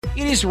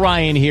It is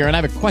Ryan here, and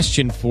I have a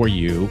question for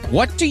you.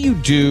 What do you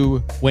do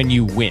when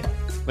you win?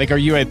 Like, are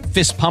you a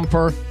fist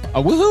pumper,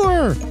 a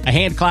woohooer, a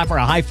hand clapper,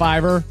 a high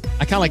fiver?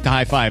 I kind of like the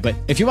high five, but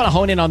if you want to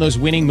hone in on those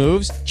winning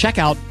moves, check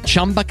out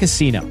Chumba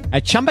Casino.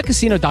 At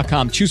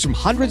ChumbaCasino.com, choose from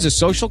hundreds of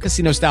social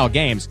casino-style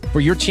games for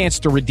your chance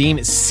to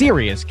redeem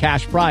serious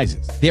cash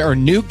prizes. There are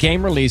new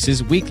game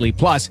releases weekly,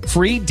 plus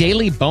free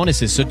daily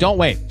bonuses. So don't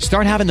wait.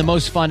 Start having the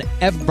most fun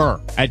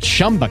ever at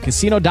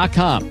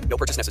ChumbaCasino.com. No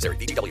purchase necessary.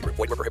 VGW Group.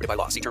 Void where prohibited by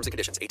law. See terms and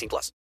conditions.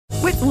 18+.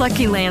 With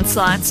Lucky Land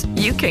Slots,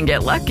 you can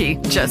get lucky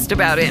just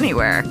about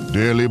anywhere.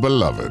 Dearly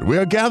beloved, we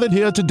are gathered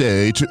here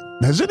today to...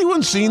 Has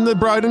anyone seen the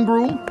bride and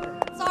groom?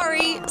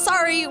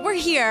 Sorry, we're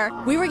here.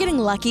 We were getting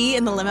lucky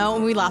in the limo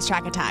and we lost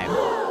track of time.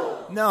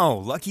 No,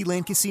 Lucky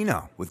Land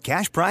Casino, with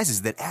cash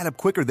prizes that add up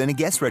quicker than a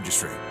guest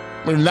registry.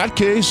 In that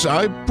case,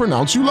 I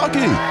pronounce you lucky.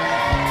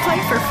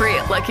 Play for free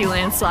at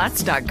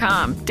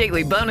LuckyLandSlots.com.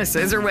 Daily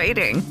bonuses are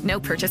waiting. No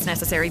purchase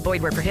necessary.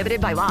 Void where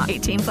prohibited by law.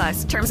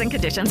 18+. Terms and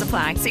conditions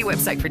apply. See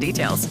website for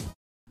details.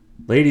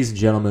 Ladies and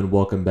gentlemen,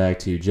 welcome back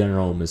to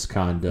General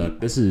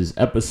Misconduct. This is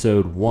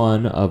episode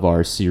 1 of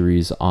our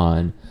series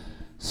on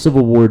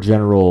Civil War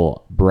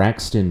General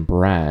Braxton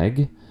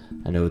Bragg.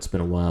 I know it's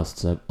been a while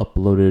since I've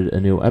uploaded a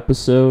new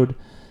episode.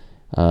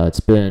 It's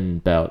been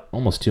about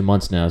almost 2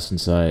 months now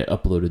since I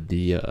uploaded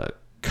the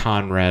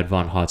Conrad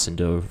von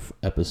Hotzendorf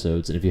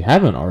episodes. And if you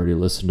haven't already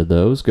listened to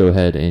those, go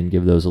ahead and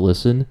give those a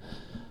listen.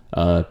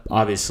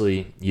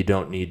 Obviously, you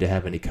don't need to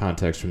have any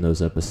context from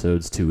those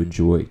episodes to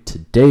enjoy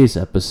today's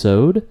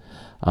episode.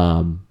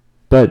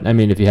 But, I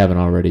mean, if you haven't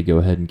already, go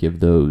ahead and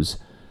give those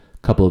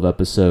couple of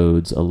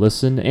episodes a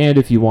listen. And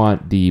if you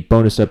want the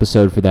bonus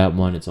episode for that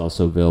one, it's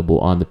also available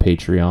on the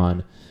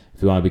Patreon.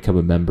 If you want to become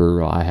a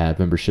member, I have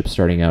memberships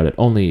starting out at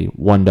only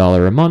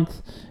 $1 a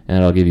month, and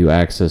that'll give you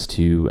access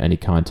to any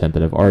content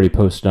that I've already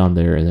posted on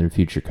there and then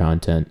future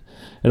content.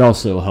 It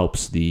also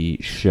helps the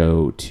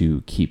show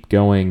to keep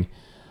going.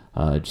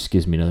 It just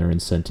gives me another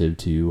incentive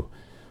to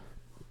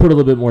put a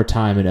little bit more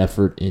time and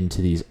effort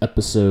into these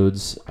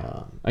episodes.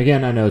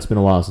 Again, I know it's been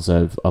a while since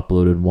I've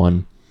uploaded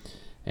one,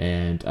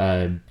 and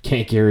I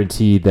can't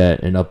guarantee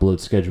that an upload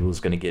schedule is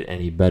going to get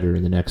any better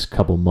in the next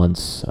couple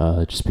months,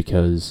 just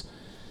because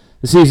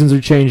the seasons are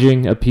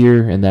changing up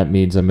here, and that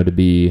means I'm going to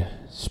be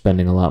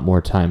spending a lot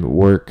more time at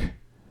work.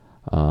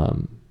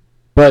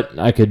 But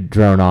I could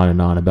drone on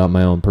and on about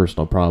my own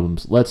personal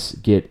problems. Let's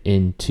get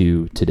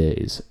into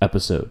today's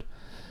episode.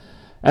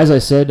 As I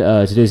said,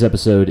 today's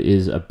episode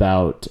is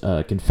about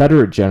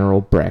Confederate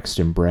General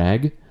Braxton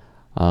Bragg.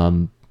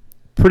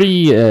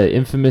 Pretty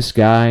infamous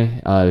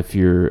guy. If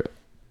you're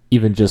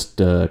even just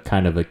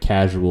kind of a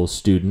casual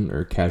student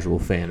or casual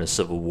fan of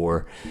Civil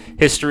War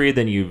history,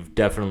 then you've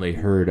definitely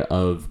heard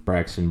of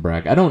Braxton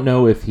Bragg. I don't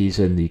know if he's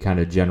in the kind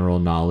of general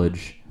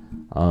knowledge,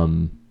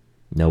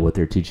 what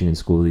they're teaching in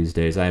school these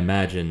days. I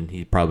imagine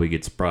he probably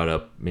gets brought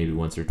up maybe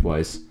once or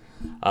twice.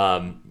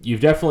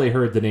 You've definitely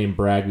heard the name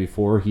Bragg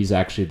before. He's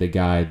actually the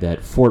guy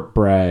that Fort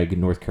Bragg,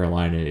 North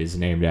Carolina, is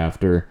named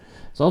after.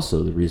 It's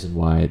also the reason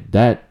why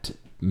that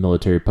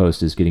military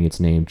post is getting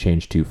its name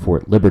changed to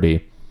Fort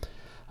Liberty.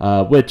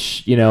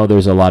 Which,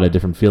 there's a lot of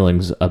different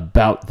feelings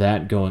about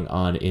that going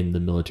on in the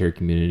military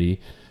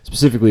community,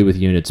 specifically with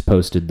units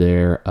posted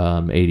there.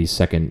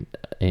 82nd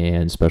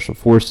and Special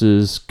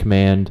Forces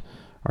Command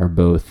are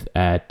both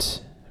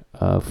at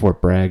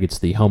Fort Bragg. It's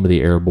the home of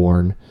the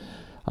airborne.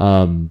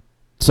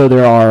 So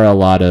there are a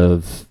lot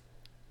of,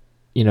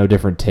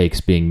 different takes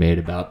being made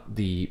about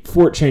the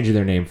fort changing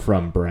their name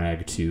from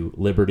Bragg to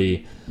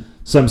Liberty.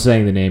 Some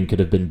saying the name could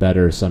have been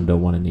better. Some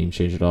don't want a name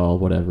change at all,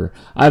 whatever.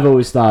 I've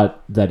always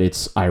thought that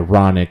it's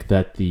ironic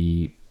that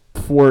the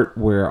fort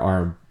where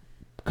our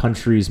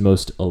country's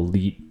most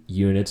elite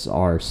units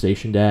are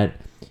stationed at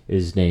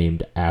is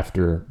named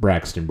after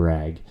Braxton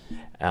Bragg.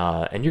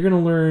 And you're going to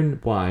learn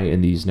why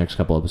in these next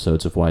couple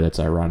episodes of why that's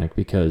ironic,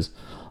 because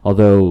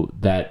although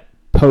that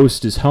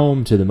post is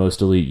home to the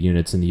most elite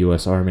units in the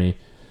U.S. Army,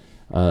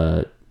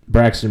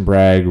 Braxton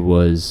Bragg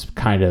was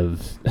kind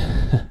of...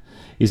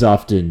 He's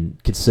often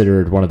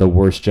considered one of the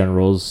worst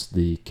generals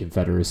the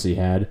Confederacy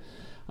had.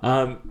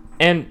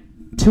 And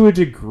to a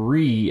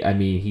degree,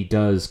 he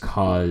does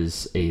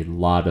cause a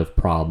lot of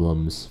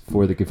problems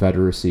for the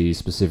Confederacy,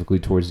 specifically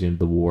towards the end of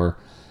the war.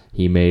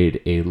 He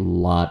made a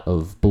lot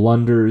of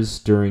blunders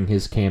during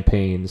his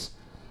campaigns.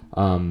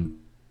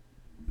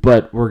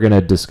 But we're going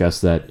to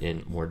discuss that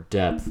in more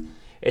depth.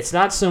 It's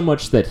not so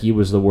much that he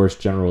was the worst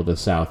general the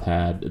South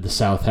had. The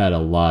South had a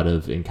lot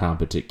of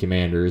incompetent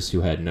commanders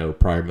who had no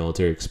prior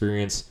military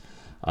experience.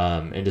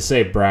 And to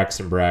say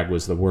Braxton Bragg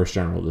was the worst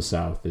general of the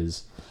South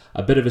is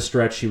a bit of a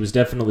stretch. He was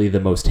definitely the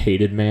most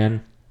hated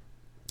man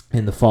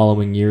in the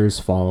following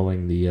years,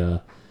 following the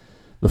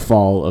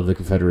fall of the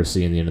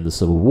Confederacy and the end of the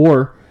Civil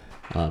War.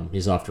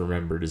 He's often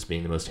remembered as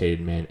being the most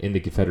hated man in the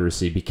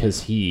Confederacy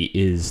because he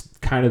is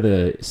kind of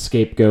the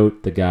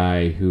scapegoat, the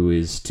guy who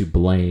is to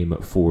blame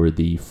for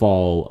the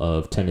fall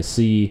of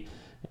Tennessee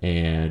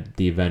and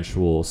the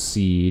eventual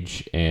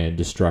siege and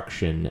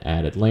destruction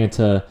at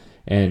Atlanta,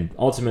 and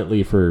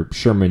ultimately for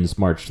Sherman's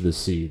March to the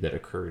Sea that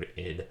occurred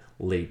in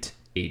late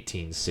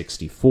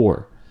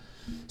 1864.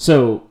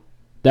 So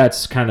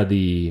that's kind of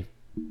the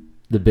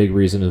big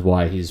reason of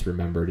why he's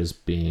remembered as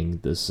being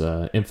this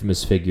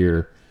infamous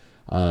figure,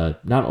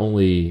 not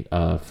only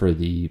for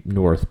the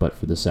North but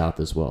for the South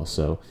as well.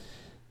 So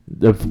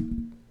the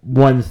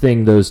one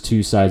thing those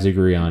two sides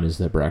agree on is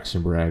that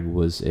Braxton Bragg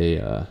was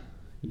a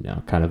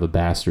kind of a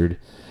bastard,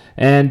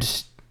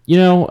 and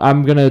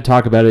I'm going to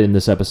talk about it in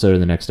this episode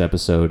and the next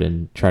episode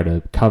and try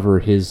to cover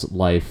his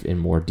life in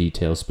more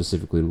detail,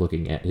 specifically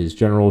looking at his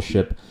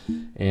generalship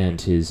and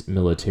his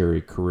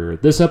military career.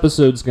 This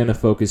episode is going to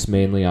focus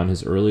mainly on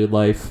his early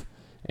life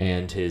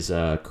and his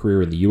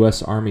career in the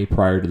U.S. Army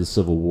prior to the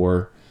Civil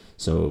War.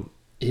 So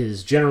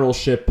his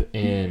generalship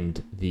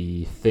and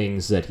the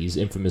things that he's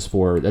infamous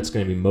for, that's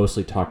going to be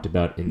mostly talked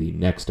about in the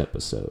next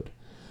episode.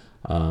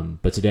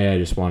 But today I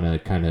just want to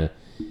kind of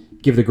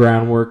give the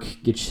groundwork,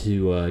 get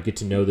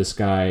to know this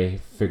guy,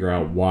 figure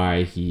out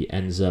why he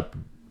ends up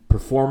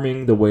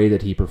performing the way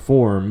that he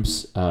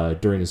performs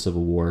during the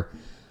Civil War.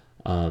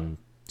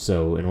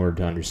 So in order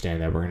to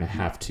understand that, we're going to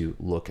have to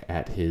look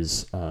at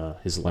his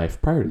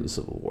life prior to the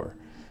Civil War,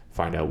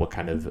 find out what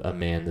kind of a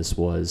man this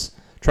was,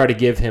 try to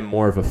give him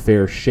more of a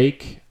fair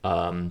shake.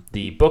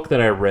 The book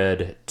that I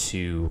read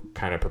to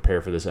kind of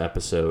prepare for this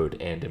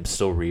episode, and am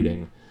still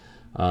reading,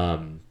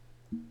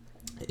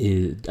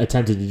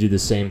 attempted to do the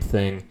same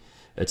thing.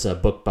 It's a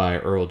book by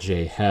Earl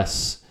J.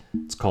 Hess.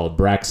 It's called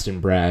Braxton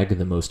Bragg,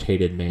 the Most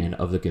Hated Man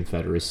of the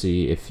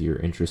Confederacy. If you're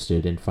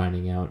interested in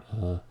finding out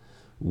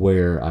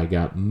where I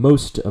got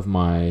most of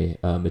my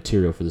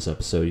material for this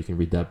episode, you can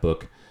read that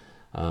book.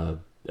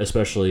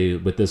 Especially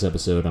with this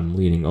episode, I'm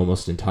leaning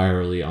almost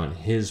entirely on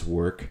his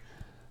work,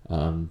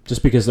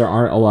 just because there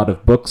aren't a lot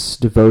of books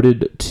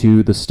devoted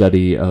to the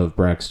study of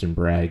Braxton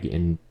Bragg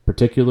in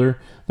particular.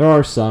 There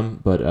are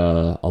some, but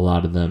a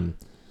lot of them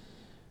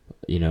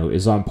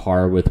is on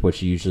par with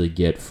what you usually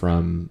get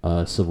from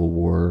Civil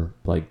War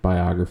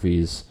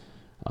biographies,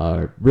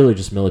 really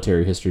just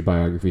military history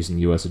biographies in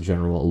the U.S. in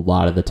general. A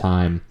lot of the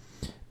time,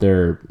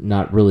 they're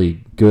not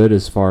really good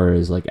as far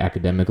as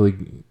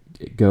academically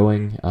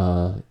going.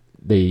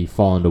 They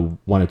fall into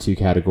one of two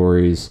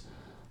categories,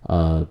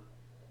 at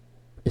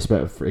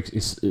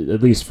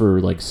least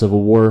for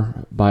Civil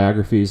War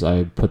biographies.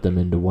 I put them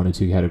into one of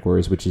two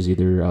categories, which is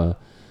either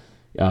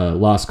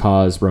lost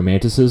cause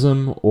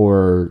romanticism,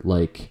 or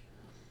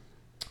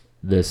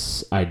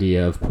this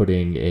idea of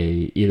putting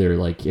either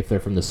if they're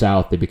from the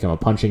South, they become a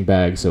punching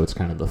bag, so it's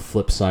kind of the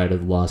flip side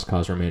of lost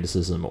cause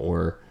romanticism,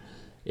 or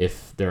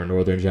if they're a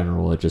Northern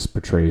general, it just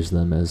portrays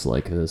them as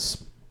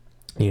this,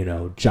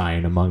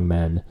 giant among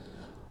men,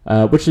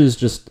 which is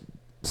just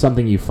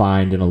something you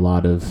find in a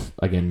lot of,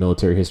 again,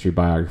 military history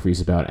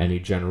biographies about any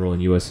general in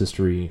U.S.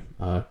 history,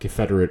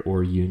 Confederate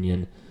or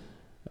Union,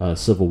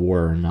 Civil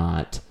War or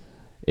not.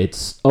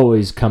 It's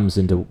always comes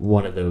into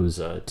one of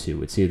those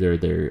two. It's either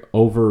they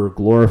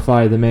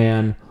over-glorify the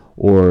man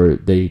or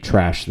they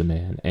trash the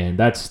man. And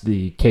that's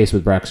the case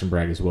with Braxton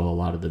Bragg as well. A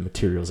lot of the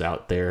materials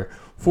out there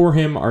for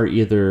him are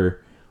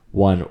either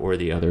one or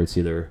the other. It's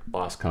either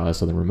lost cause,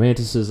 Southern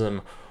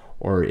romanticism,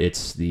 or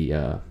it's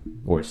the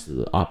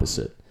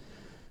opposite.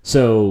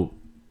 So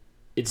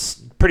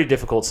it's pretty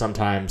difficult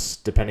sometimes,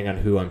 depending on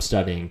who I'm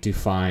studying, to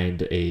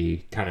find a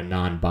kind of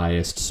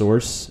non-biased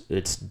source.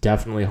 It's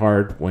definitely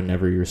hard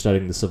whenever you're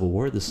studying the Civil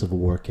War. The Civil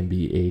War can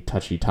be a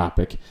touchy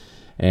topic,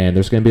 and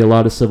there's going to be a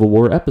lot of Civil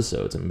War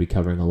episodes. I'm going to be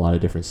covering a lot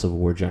of different Civil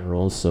War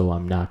generals, so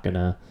I'm going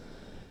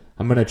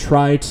to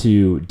try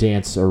to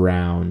dance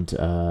around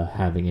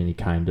having any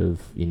kind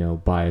of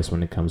bias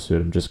when it comes to it.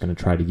 I'm just going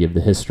to try to give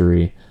the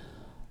history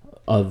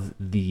of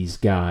these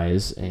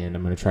guys, and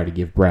I'm going to try to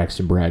give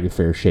Braxton Bragg a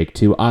fair shake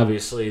too.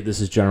 Obviously, this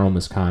is general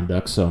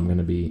misconduct, so I'm going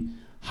to be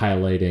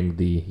highlighting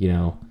the,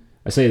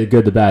 I say the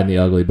good, the bad, and the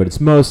ugly, but it's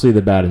mostly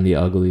the bad and the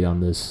ugly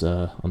on this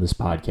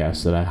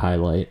podcast that I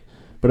highlight.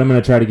 But I'm going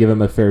to try to give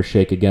him a fair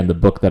shake. Again, the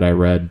book that I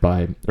read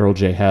by Earl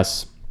J.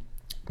 Hess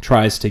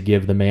tries to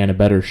give the man a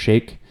better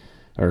shake,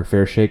 or a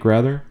fair shake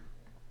rather.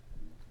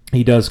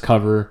 He does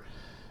cover,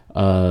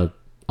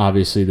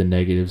 obviously, the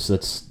negatives.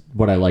 That's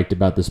what I liked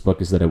about this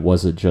book, is that it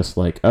wasn't just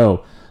I'm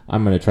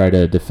going to try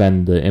to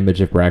defend the image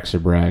of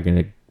Braxton Bragg, and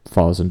it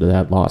falls into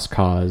that lost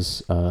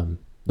cause,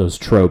 those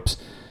tropes.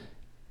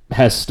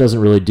 Hess doesn't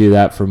really do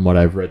that from what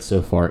I've read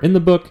so far in the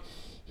book.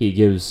 He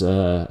gives,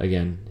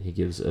 he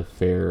gives a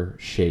fair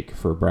shake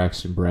for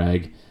Braxton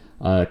Bragg,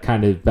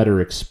 kind of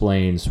better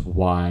explains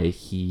why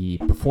he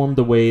performed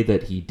the way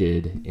that he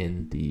did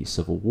in the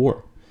Civil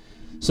War.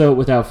 So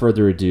without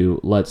further ado,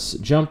 let's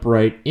jump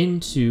right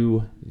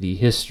into the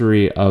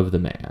history of the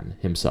man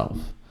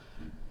himself.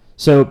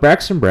 So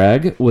Braxton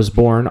Bragg was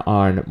born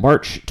on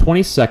March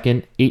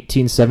 22nd,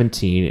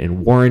 1817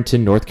 in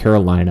Warrenton, North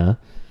Carolina,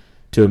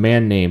 to a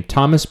man named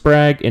Thomas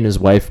Bragg and his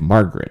wife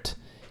Margaret.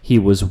 He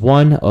was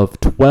one of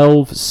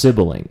 12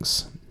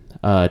 siblings.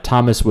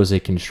 Thomas was a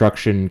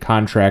construction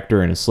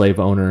contractor and a slave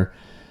owner,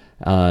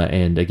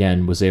 and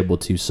again was able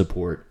to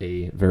support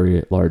a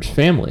very large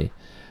family.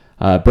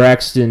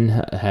 Braxton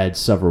had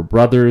several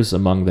brothers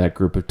among that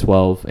group of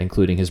 12,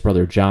 including his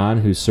brother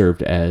John, who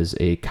served as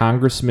a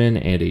congressman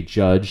and a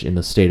judge in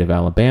the state of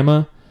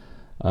Alabama.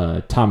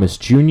 Thomas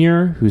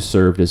Jr., who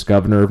served as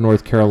governor of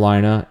North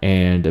Carolina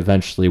and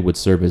eventually would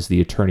serve as the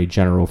attorney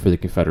general for the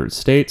Confederate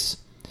States.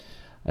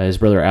 His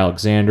brother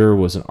Alexander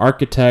was an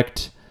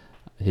architect.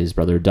 His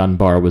brother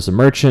Dunbar was a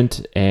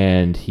merchant,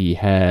 and he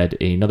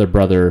had another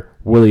brother,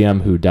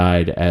 William, who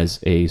died as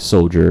a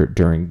soldier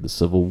during the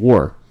Civil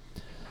War.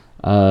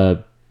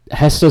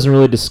 Hess doesn't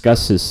really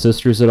discuss his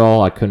sisters at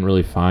all. I couldn't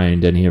really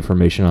find any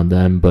information on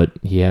them, but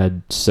he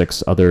had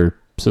 6 other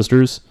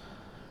sisters.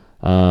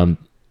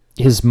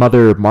 His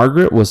mother,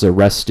 Margaret, was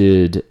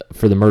arrested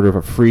for the murder of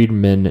a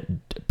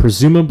freedman,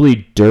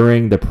 presumably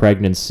during the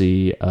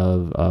pregnancy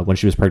of when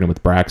she was pregnant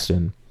with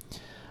Braxton.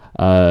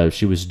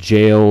 She was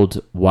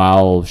jailed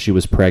while she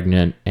was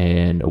pregnant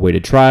and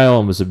awaited trial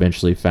and was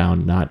eventually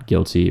found not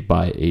guilty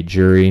by a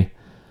jury.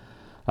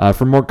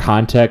 For more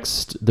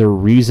context, the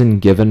reason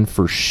given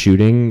for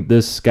shooting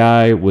this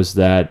guy was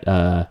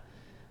that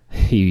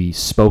he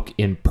spoke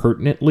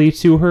impertinently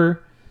to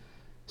her.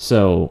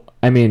 So,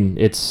 I mean,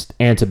 it's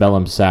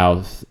antebellum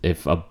South.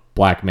 If a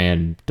black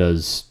man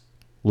does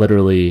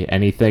literally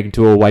anything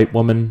to a white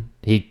woman,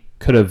 he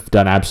could have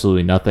done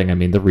absolutely nothing. I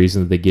mean, the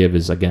reason that they give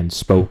is, again,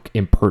 spoke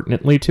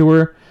impertinently to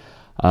her,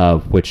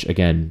 which,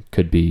 again,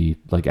 could be,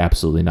 like,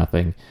 absolutely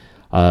nothing.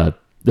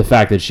 The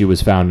fact that she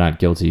was found not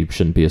guilty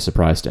shouldn't be a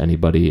surprise to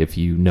anybody if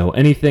you know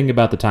anything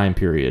about the time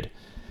period.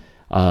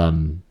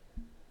 Again,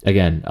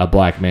 a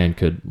black man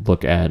could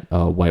look at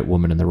a white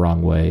woman in the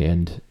wrong way,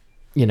 and,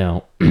 you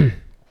know,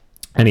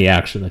 any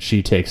action that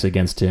she takes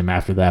against him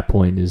after that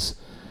point is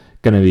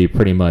going to be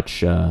pretty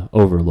much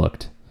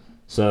overlooked.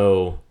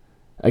 So,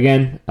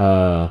 again,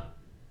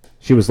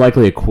 she was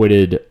likely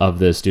acquitted of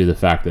this due to the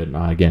fact that,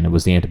 again, it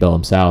was the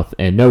antebellum South,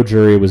 and no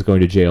jury was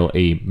going to jail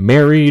a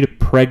married,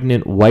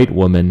 pregnant white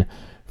woman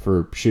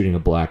for shooting a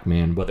black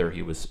man, whether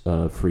he was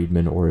a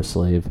freedman or a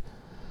slave.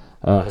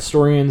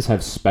 Historians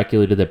have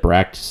speculated that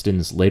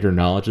Braxton's later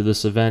knowledge of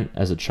this event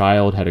as a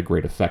child had a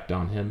great effect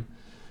on him.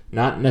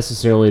 Not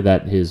necessarily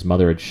that his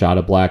mother had shot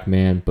a black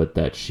man, but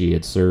that she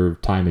had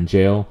served time in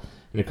jail,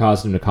 and it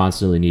caused him to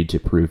constantly need to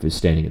prove his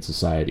standing in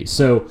society.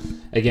 So,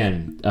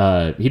 again,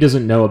 he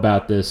doesn't know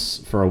about this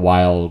for a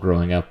while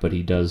growing up, but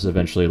he does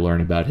eventually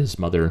learn about his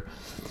mother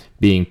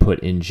being put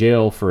in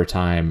jail for a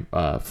time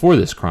for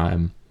this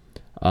crime.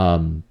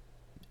 And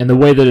the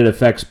way that it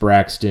affects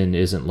Braxton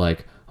isn't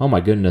like, oh my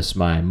goodness,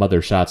 my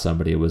mother shot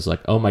somebody. It was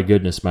like, oh my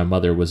goodness, my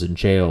mother was in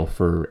jail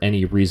for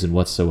any reason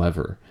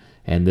whatsoever.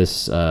 And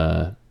this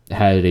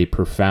had a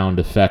profound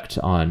effect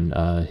on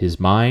his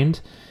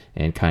mind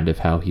and kind of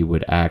how he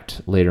would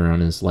act later on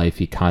in his life.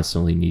 He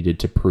constantly needed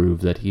to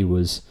prove that he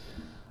was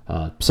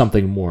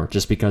something more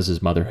just because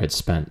his mother had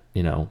spent,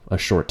 a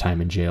short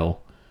time in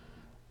jail,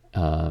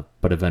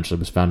 but eventually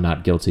was found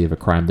not guilty of a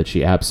crime that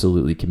she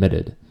absolutely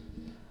committed.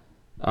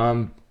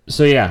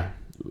 So yeah,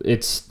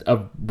 it's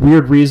a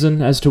weird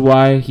reason as to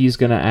why he's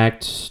going to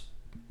act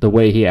the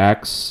way he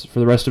acts for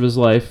the rest of his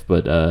life,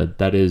 but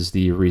that is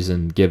the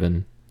reason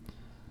given.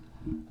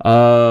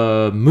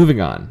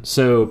 Moving on.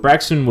 So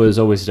Braxton was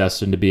always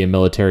destined to be a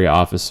military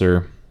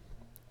officer,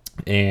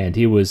 and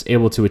he was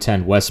able to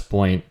attend West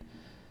Point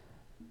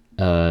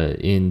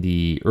in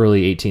the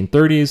early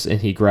 1830s,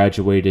 and he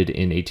graduated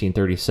in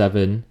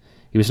 1837.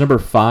 He was number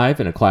 5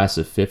 in a class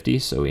of 50,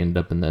 so he ended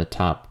up in the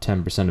top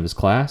 10% of his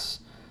class.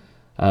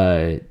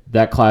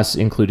 That class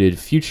included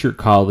future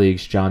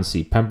colleagues John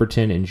C.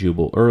 Pemberton and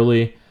Jubal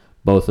Early,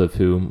 both of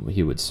whom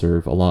he would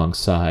serve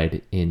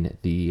alongside in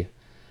the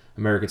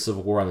American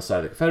Civil War on the side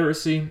of the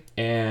Confederacy,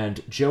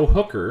 and Joe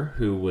Hooker,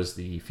 who was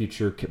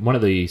one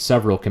of the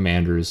several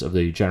commanders of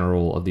the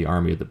General of the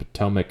Army of the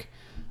Potomac.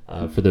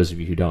 For those of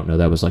you who don't know,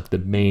 that was like the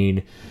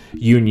main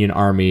Union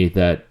army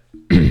that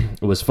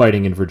was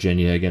fighting in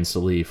Virginia against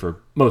Lee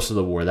for most of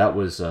the war. That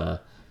was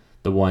the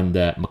one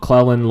that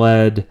McClellan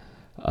led,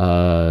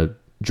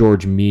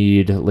 George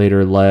Meade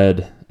later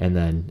led, and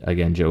then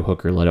again Joe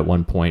Hooker led at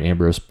one point.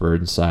 Ambrose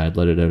Burnside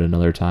led it at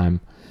another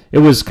time. It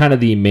was kind of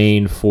the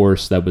main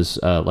force that was,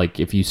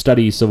 if you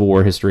study Civil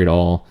War history at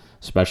all,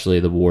 especially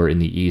the war in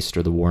the East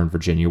or the war in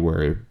Virginia,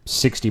 where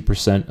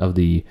 60% of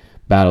the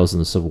battles in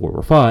the Civil War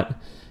were fought,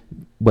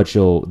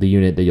 the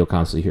unit that you'll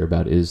constantly hear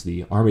about is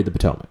the Army of the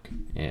Potomac.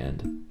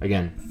 And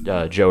again,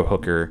 Joe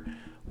Hooker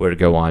would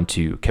go on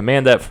to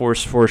command that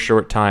force for a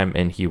short time,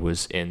 and he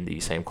was in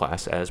the same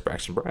class as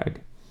Braxton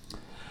Bragg.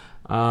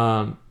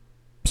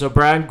 So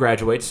Bragg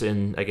graduates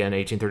in, again,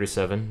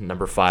 1837,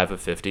 number 5 of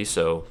 50,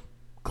 so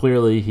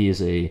clearly he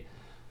is a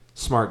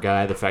smart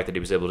guy. The fact that he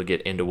was able to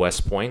get into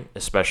West Point,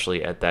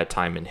 especially at that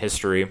time in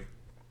history,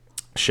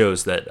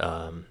 shows that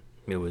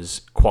he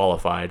was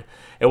qualified.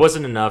 It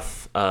wasn't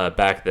enough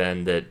back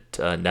then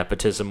that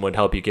nepotism would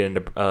help you get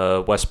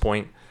into West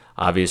Point.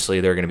 Obviously,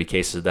 there are going to be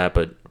cases of that,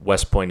 but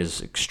West Point is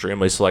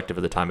extremely selective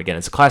at the time. Again,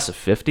 it's a class of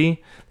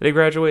 50 that he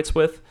graduates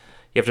with.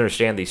 You have to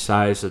understand the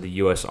size of the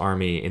U.S.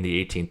 Army in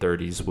the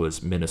 1830s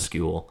was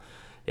minuscule.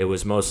 It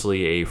was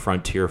mostly a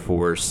frontier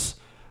force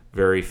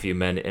very few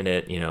men in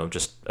it,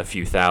 just a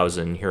few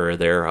thousand here or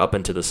there up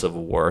into the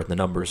Civil War. The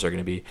numbers are going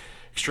to be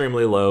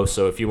extremely low.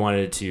 So if you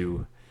wanted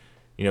to,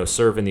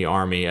 serve in the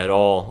Army at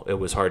all, it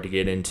was hard to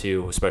get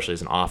into, especially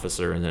as an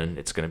officer, and then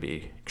it's going to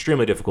be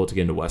extremely difficult to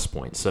get into West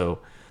Point. So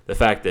the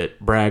fact that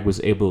Bragg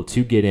was able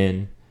to get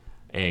in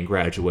and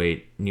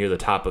graduate near the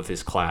top of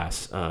his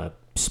class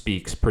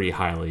speaks pretty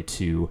highly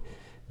to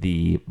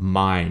the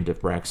mind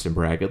of Braxton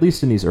Bragg, at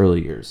least in these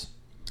early years.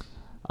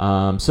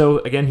 So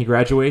again, he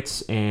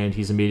graduates and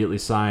he's immediately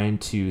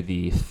signed to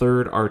the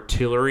 3rd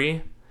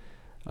Artillery.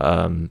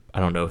 I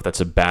don't know if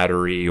that's a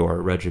battery or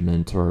a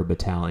regiment or a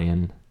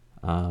battalion.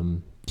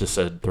 Just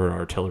said 3rd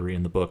Artillery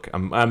in the book.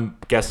 I'm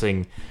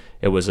guessing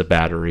it was a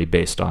battery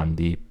based on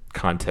the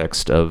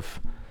context of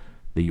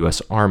the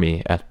U.S.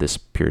 Army at this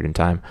period in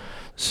time.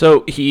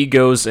 So he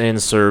goes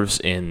and serves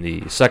in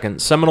the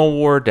Second Seminole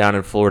War down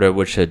in Florida,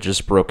 which had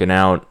just broken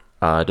out.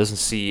 Doesn't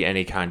see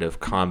any kind of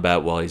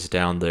combat while he's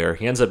down there.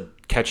 He ends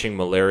up catching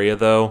malaria,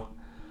 though,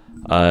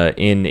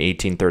 in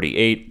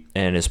 1838,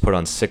 and is put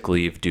on sick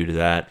leave due to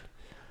that.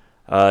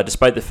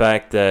 Despite the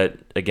fact that,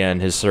 again,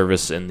 his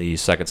service in the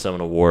Second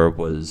Seminole War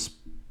was,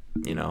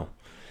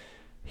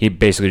 he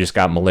basically just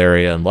got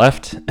malaria and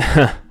left.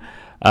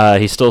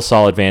 He still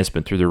saw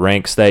advancement through the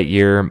ranks that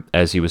year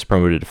as he was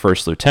promoted to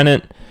first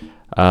lieutenant,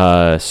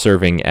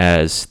 serving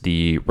as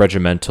the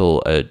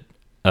regimental adjutant.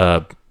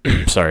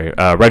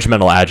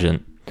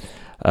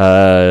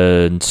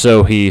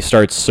 So he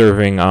starts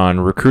serving on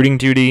recruiting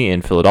duty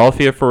in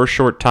Philadelphia for a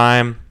short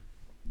time,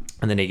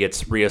 and then he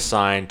gets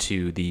reassigned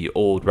to the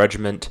old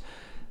regiment,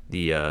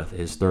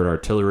 his 3rd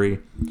Artillery,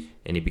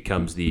 and he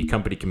becomes the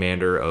company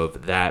commander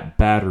of that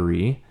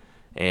battery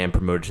and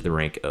promoted to the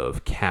rank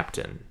of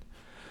captain.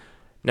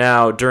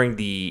 Now, during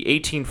the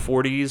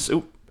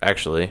 1840s,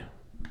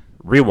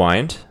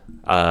 rewind.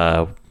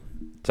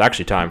 It's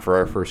actually time for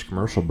our first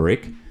commercial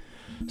break.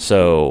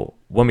 So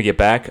when we get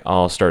back,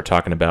 I'll start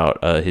talking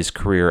about his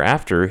career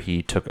after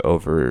he took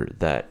over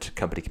that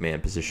company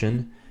command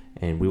position,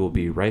 and we will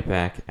be right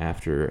back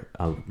after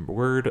a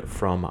word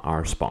from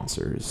our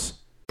sponsors.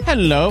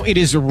 Hello, it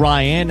is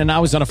Ryan, and I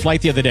was on a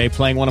flight the other day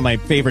playing one of my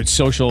favorite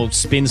social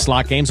spin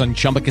slot games on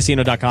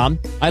ChumbaCasino.com.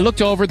 I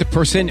looked over at the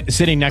person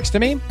sitting next to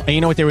me, and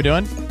you know what they were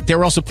doing? They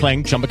were also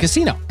playing Chumba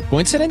Casino.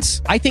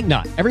 Coincidence? I think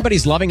not.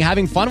 Everybody's loving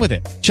having fun with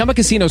it. Chumba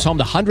Casino is home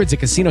to hundreds of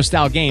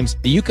casino-style games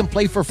that you can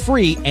play for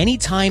free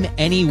anytime,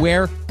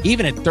 anywhere,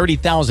 even at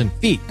 30,000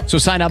 feet. So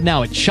sign up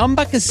now at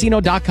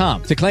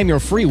ChumbaCasino.com to claim your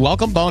free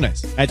welcome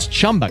bonus. That's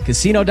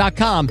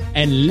ChumbaCasino.com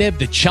and live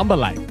the Chumba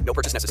life. No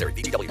purchase necessary.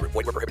 VGW Group.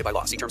 Void where prohibited by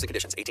law. See terms and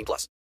conditions.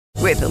 18+.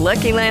 With the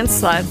Lucky Land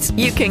Slots,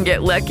 you can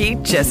get lucky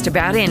just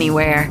about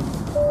anywhere.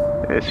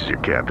 This is your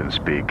captain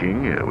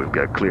speaking. We've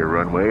got clear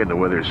runway and the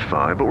weather's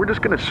fine, but we're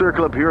just going to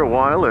circle up here a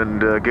while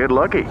and get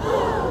lucky.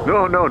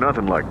 No,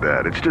 nothing like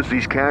that. It's just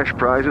these cash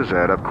prizes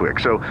add up quick.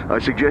 So I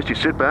suggest you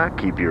sit back,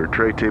 keep your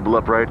tray table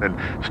upright, and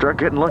start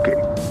getting lucky.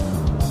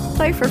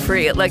 Play for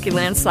free at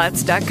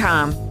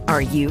LuckyLandSlots.com.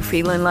 Are you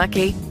feeling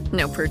lucky?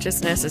 No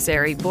purchase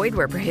necessary. Void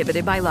where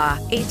prohibited by law.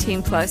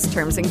 18+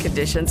 terms and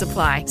conditions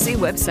apply. See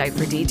website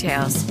for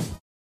details.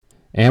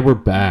 And we're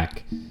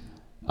back.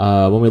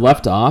 When we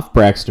left off,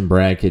 Braxton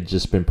Bragg had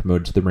just been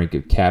promoted to the rank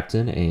of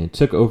captain and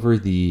took over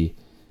the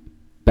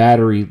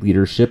battery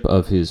leadership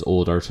of his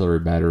old artillery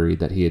battery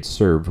that he had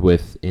served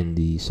with in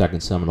the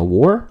Second Seminole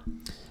War.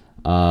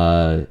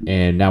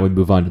 And now we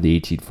move on to the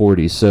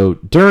 1840s. So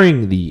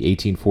during the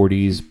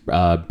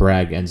 1840s,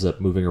 Bragg ends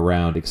up moving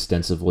around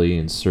extensively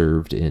and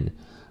served in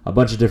a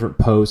bunch of different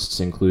posts,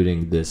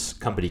 including this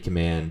company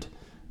command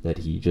that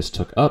he just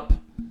took up.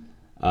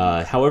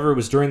 However, it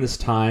was during this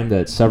time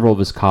that several of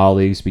his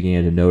colleagues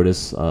began to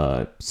notice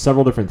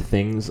several different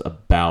things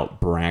about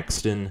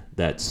Braxton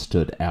that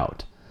stood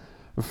out.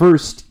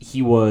 First,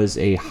 he was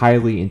a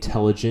highly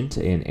intelligent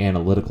and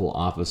analytical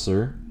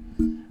officer,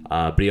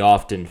 but he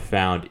often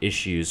found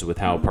issues with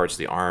how parts of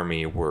the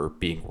Army were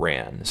being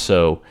ran.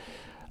 So,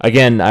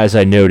 again, as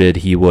I noted,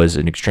 he was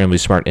an extremely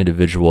smart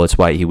individual. That's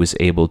why he was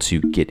able to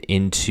get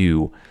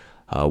into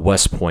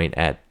West Point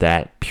at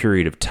that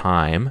period of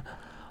time.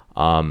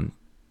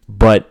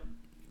 But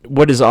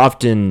what is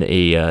often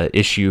a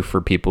issue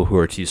for people who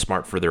are too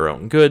smart for their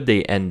own good,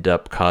 they end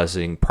up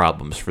causing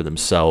problems for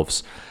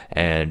themselves.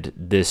 And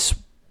this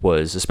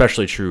was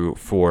especially true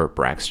for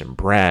Braxton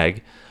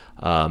Bragg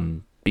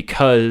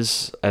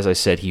because, as I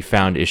said, he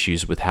found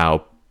issues with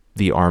how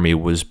the Army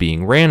was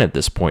being ran at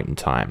this point in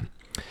time.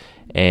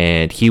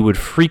 And he would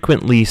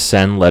frequently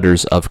send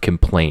letters of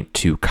complaint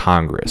to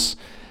Congress.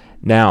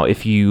 Now,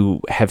 if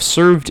you have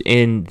served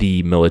in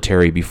the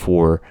military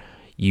before,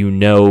 you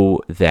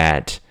know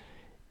that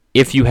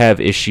if you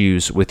have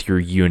issues with your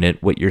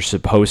unit, what you're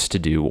supposed to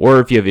do, or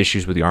if you have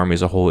issues with the Army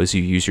as a whole, is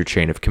you use your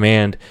chain of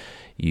command.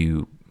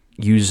 You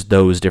use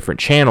those different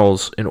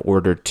channels in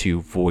order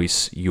to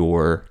voice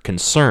your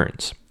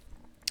concerns.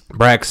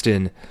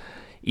 Braxton,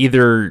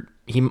 either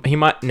he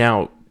might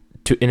now,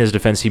 in his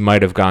defense, he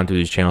might have gone through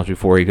these channels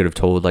before. He could have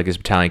told like his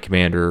battalion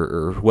commander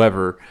or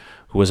whoever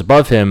who was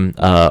above him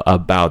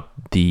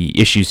about the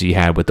issues he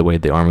had with the way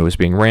the Army was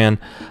being ran.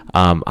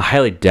 I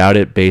highly doubt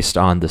it based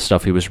on the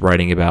stuff he was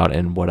writing about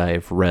and what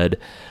I've read.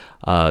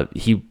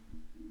 He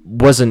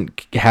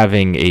wasn't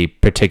having a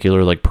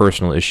particular like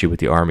personal issue with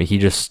the Army. He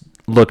just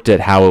looked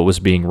at how it was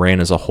being ran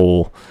as a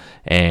whole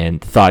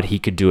and thought he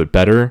could do it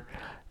better.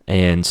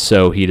 And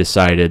so he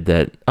decided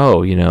that,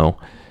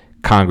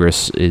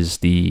 Congress is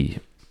the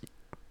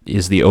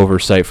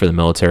oversight for the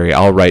military.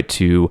 I'll write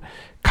to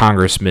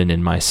congressmen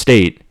in my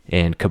state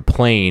and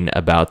complain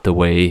about the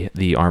way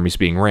the Army's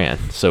being ran.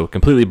 So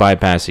completely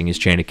bypassing his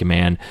chain of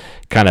command,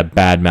 kind of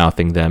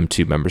bad-mouthing them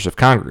to members of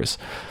Congress.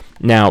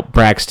 Now,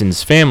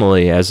 Braxton's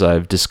family, as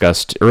I've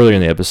discussed earlier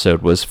in the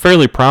episode, was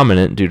fairly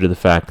prominent due to the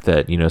fact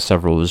that,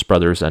 several of his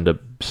brothers end up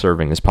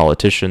serving as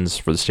politicians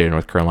for the state of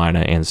North Carolina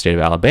and the state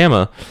of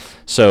Alabama.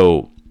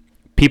 So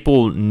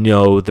people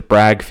know the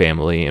Bragg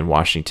family in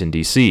Washington,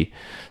 D.C.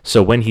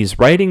 So when he's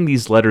writing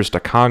these letters to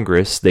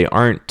Congress, they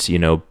aren't,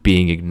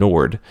 being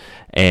ignored.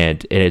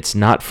 And it's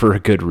not for a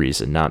good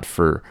reason, not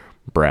for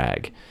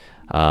Bragg.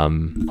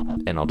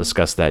 And I'll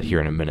discuss that here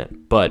in a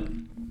minute. But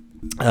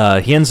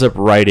he ends up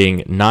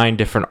writing 9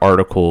 different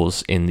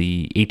articles in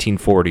the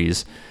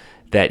 1840s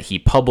that he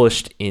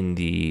published in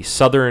the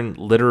Southern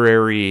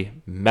Literary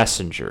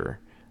Messenger,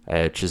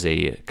 which is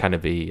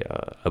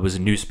it was a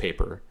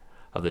newspaper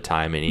of the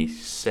time, and he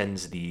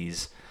sends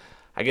these,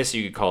 I guess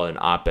you could call it an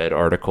op-ed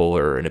article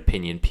or an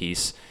opinion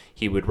piece.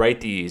 He would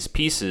write these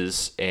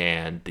pieces,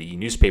 and the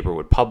newspaper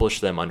would publish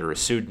them under a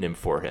pseudonym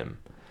for him.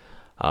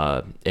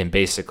 And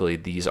basically,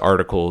 these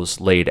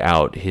articles laid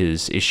out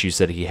his issues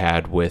that he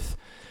had with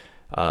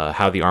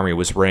how the Army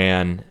was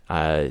ran.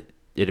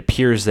 It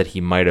appears that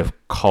he might have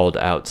called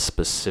out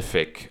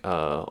specific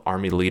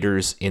Army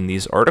leaders in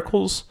these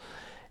articles,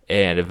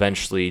 and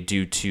eventually,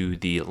 due to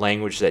the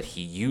language that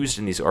he used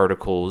in these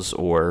articles,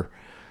 or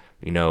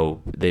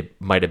they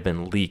might have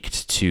been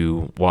leaked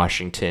to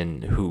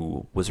Washington,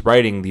 who was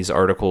writing these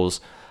articles.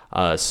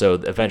 So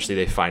eventually,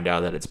 they find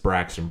out that it's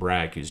Braxton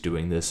Bragg who's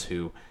doing this,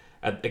 who,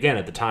 again,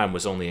 at the time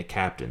was only a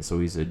captain,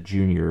 so he's a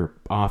junior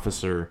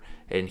officer,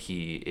 and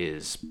he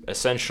is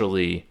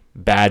essentially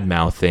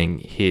bad-mouthing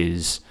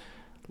his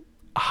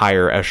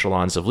higher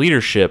echelons of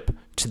leadership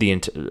to the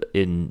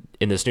in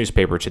this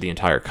newspaper to the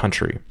entire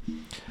country.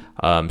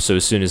 So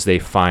as soon as they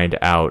find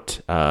out,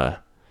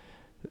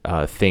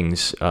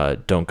 things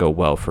don't go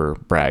well for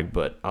Bragg,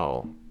 but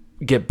I'll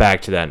get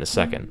back to that in a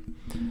second.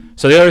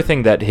 So the other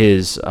thing that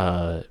his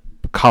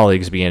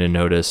colleagues began to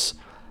notice,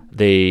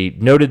 they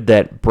noted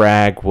that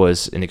Bragg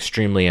was an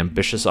extremely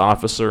ambitious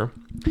officer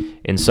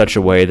in such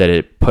a way that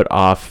it put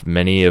off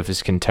many of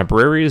his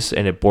contemporaries,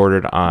 and it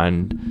bordered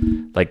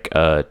on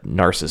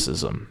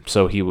narcissism.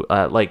 So he,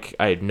 like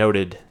I had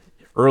noted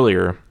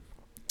earlier,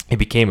 he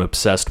became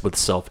obsessed with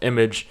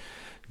self-image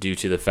due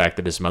to the fact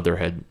that his mother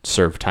had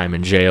served time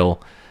in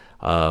jail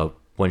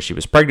when she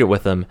was pregnant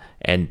with him,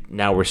 and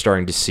now we're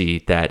starting to see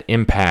that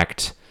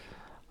impact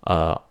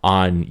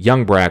on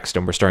young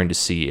Braxton. We're starting to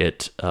see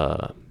it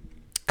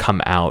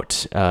come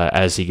out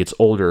as he gets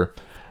older,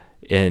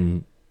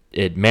 and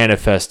it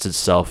manifests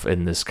itself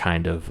in this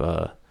kind of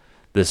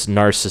this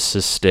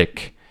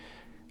narcissistic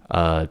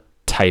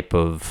type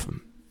of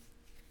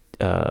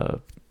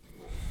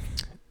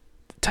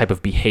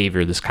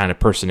behavior, this kind of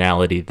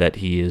personality that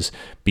he is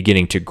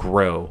beginning to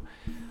grow.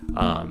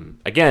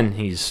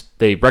 Again,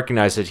 they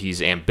recognize that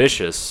he's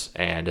ambitious,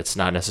 and it's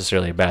not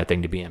necessarily a bad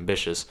thing to be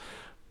ambitious,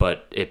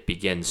 but it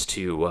begins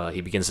to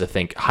he begins to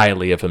think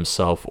highly of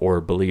himself,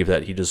 or believe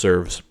that he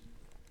deserves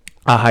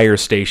a higher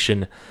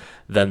station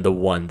than the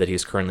one that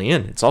he's currently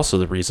in. It's also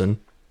the reason,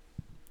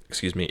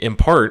 in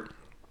part,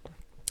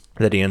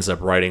 that he ends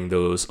up writing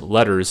those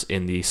letters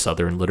in the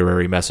Southern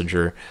Literary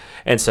Messenger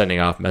and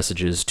sending off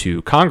messages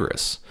to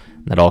Congress.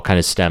 That all kind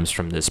of stems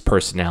from this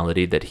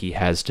personality that he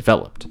has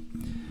developed.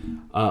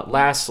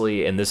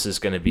 Lastly, and this is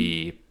going to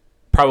be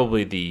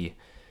probably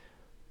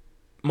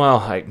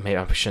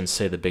I shouldn't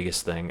say the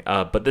biggest thing,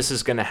 but this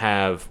is going to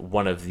have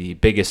one of the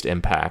biggest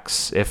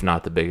impacts, if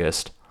not the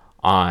biggest,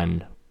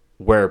 on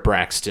where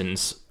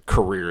Braxton's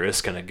career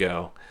is going to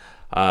go.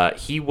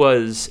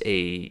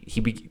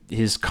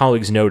 His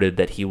colleagues noted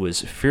that he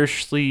was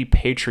fiercely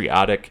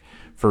patriotic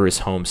for his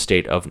home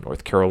state of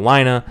North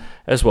Carolina,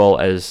 as well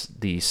as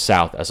the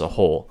South as a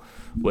whole,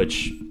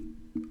 which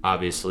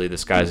obviously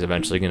this guy's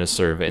eventually going to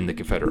serve in the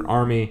Confederate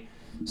Army,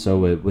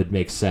 so it would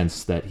make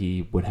sense that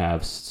he would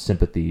have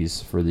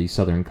sympathies for the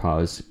Southern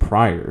cause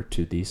prior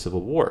to the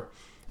Civil War.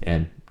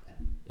 And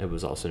it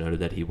was also noted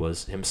that he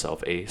was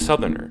himself a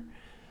Southerner.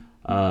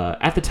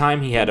 At the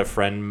time, he had a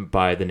friend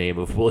by the name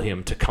of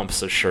William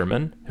Tecumseh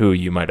Sherman, who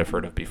you might have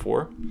heard of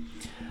before.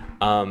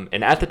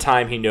 And at the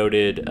time, he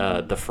noted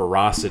the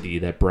ferocity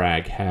that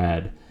Bragg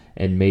had,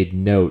 and made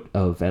note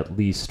of at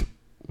least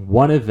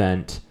one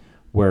event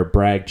where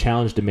Bragg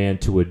challenged a man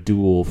to a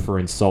duel for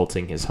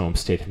insulting his home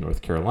state of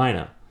North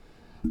Carolina.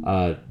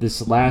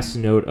 This last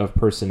note of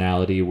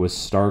personality was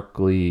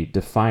starkly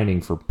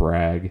defining for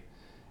Bragg,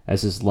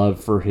 as his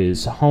love for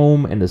his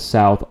home and the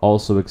South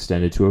also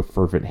extended to a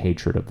fervent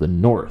hatred of the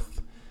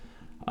North.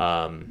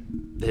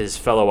 His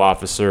fellow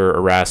officer,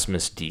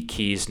 Erasmus D.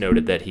 Keyes,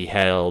 noted that he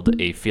held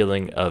a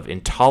feeling of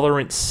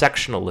intolerant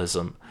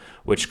sectionalism,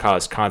 which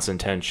caused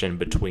constant tension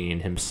between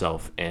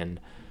himself and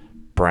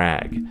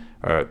Bragg.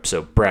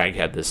 So Bragg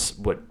had this,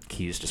 what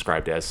Keyes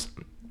described as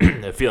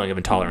a feeling of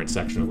intolerant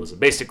sectionalism,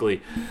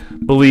 basically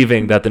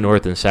believing that the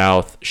North and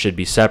South should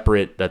be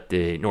separate, that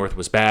the North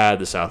was bad,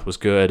 the South was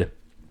good.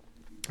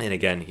 And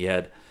again, he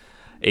had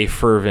a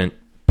fervent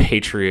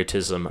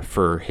patriotism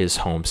for his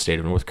home state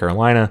of North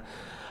Carolina.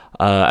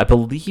 I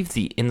believe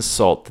the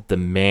insult that the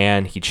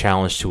man he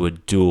challenged to a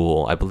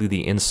duel, I believe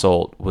the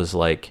insult was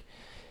like,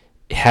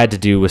 it had to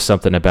do with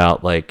something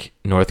about like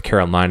North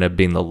Carolina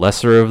being the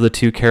lesser of the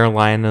two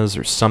Carolinas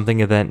or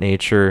something of that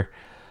nature.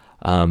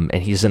 And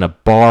he's in a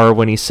bar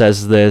when he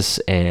says this,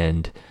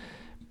 and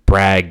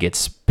Bragg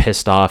gets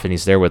pissed off, and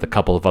he's there with a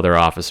couple of other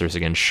officers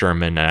against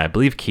Sherman, and I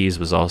believe Keyes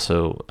was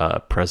also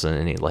present,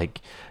 and he like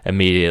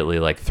immediately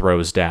like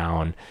throws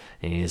down,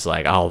 and he's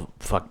like, "I'll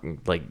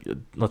fucking like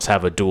let's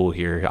have a duel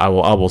here. I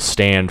will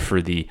stand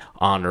for the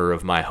honor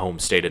of my home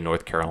state of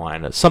North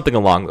Carolina," something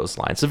along those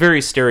lines. A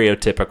very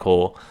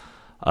stereotypical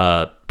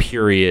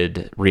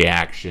period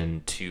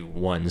reaction to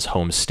one's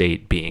home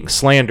state being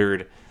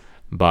slandered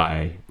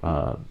by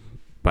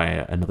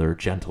another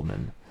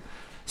gentleman.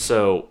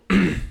 So,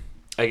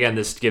 again,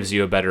 this gives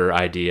you a better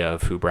idea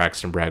of who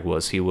Braxton Bragg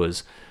was. He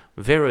was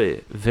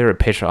very, very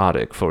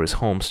patriotic for his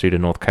home state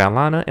of North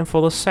Carolina and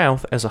for the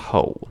South as a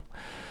whole.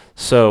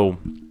 So,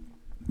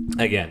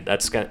 again,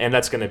 that's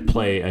gonna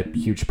play a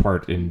huge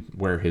part in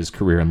where his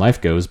career in life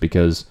goes,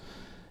 because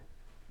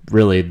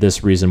really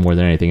this reason more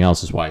than anything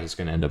else is why he's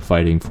going to end up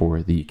fighting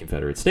for the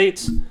Confederate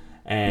States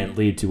and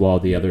lead to all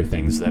the other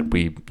things that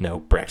we know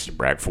Braxton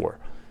Bragg for.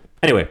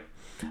 Anyway,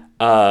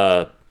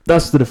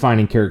 thus the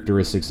defining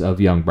characteristics of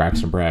young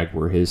Braxton Bragg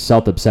were his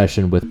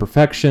self-obsession with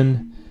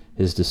perfection,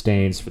 his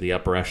disdains for the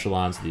upper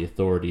echelons of the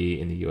authority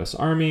in the U.S.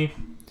 Army,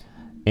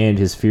 and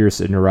his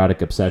fierce and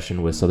neurotic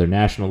obsession with Southern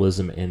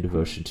nationalism and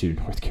devotion to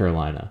North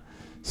Carolina.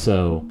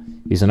 So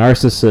he's a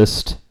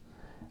narcissist,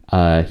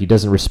 he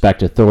doesn't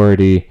respect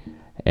authority,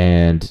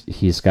 and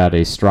he's got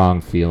a strong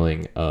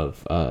feeling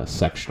of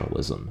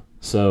sectionalism.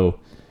 So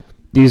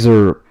these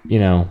are,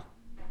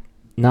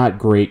 not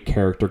great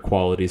character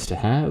qualities to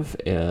have,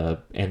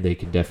 and they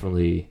can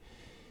definitely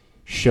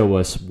show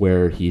us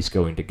where he's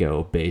going to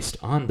go based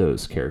on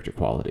those character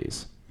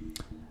qualities.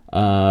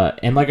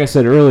 And like I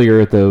said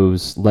earlier,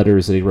 those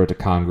letters that he wrote to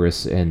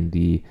Congress and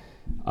the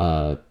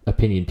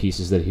opinion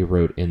pieces that he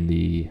wrote in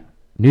the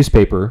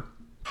newspaper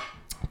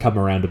come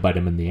around to bite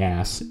him in the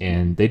ass,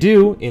 and they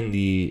do in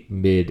the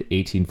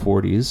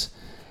mid-1840s.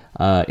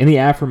 In the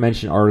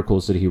aforementioned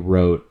articles that he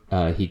wrote,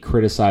 he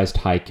criticized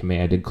high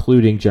command,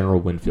 including General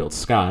Winfield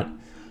Scott,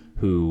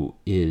 who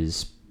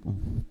is...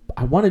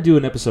 I want to do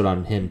an episode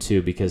on him,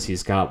 too, because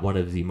he's got one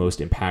of the most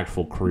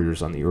impactful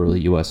careers on the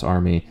early U.S.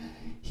 Army.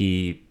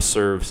 He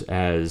serves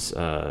as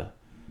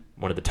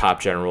one of the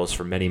top generals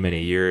for many,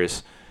 many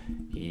years.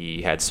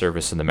 He had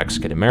service in the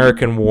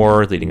Mexican-American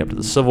War leading up to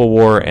the Civil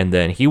War, and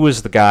then he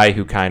was the guy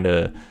who kind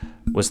of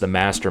was the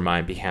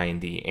mastermind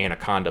behind the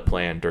Anaconda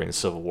Plan during the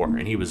Civil War,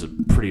 and he was a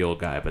pretty old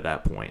guy by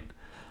that point.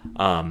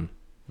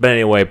 But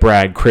anyway,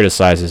 Bragg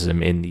criticizes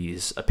him in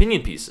these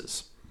opinion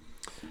pieces.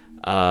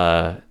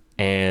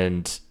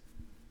 And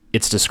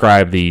it's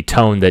described the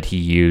tone that he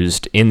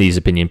used in these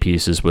opinion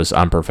pieces was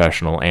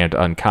unprofessional and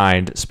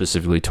unkind,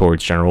 specifically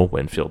towards General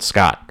Winfield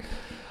Scott.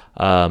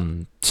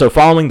 So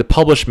following the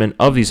publishment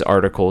of these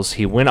articles,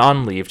 he went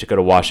on leave to go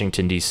to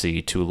Washington,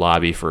 D.C. to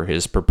lobby for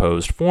his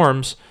proposed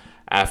reforms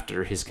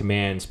after his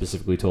command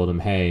specifically told him,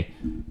 hey,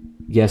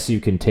 yes,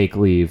 you can take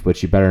leave,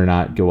 but you better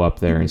not go up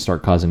there and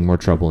start causing more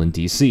trouble in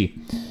D.C.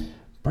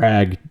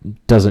 Bragg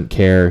doesn't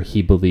care.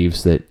 He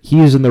believes that he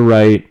is in the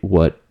right,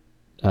 what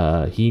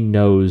he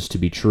knows to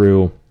be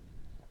true.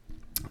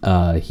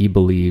 He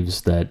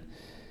believes that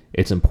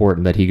it's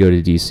important that he go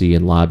to D.C.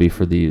 and lobby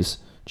for these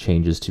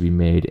changes to be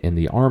made in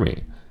the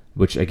Army,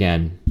 which,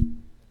 again,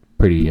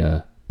 pretty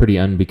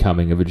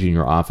unbecoming of a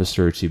junior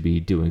officer to be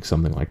doing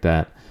something like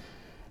that.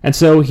 And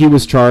so he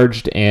was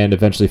charged and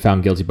eventually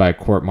found guilty by a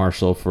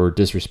court-martial for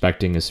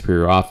disrespecting a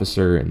superior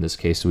officer. In this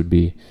case, it would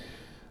be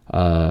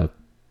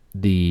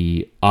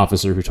the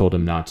officer who told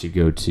him not to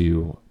go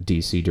to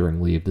D.C.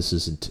 during leave. This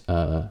isn't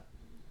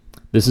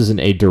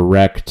a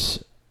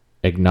direct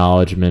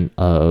acknowledgement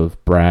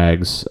of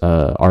Bragg's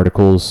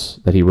articles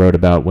that he wrote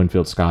about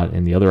Winfield Scott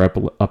and the other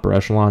upper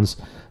echelons.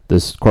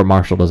 This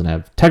court-martial doesn't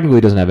have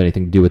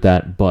anything to do with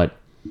that, but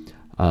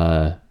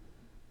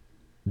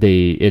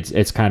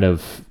it's kind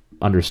of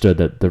understood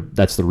that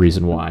that's the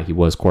reason why he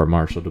was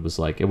court-martialed. It was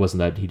like, it wasn't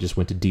that he just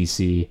went to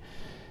D.C.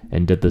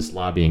 and did this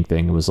lobbying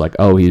thing. It was like,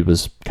 oh, he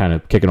was kind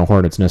of kicking a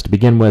hornet's nest to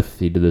begin with.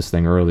 He did this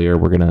thing earlier.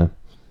 We're going to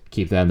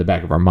keep that in the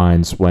back of our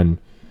minds when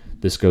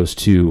this goes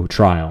to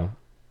trial.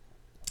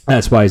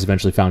 That's why he's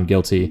eventually found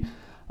guilty.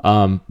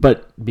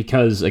 But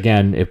because,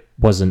 again, it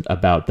wasn't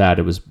about that.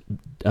 It was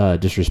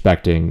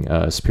disrespecting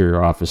a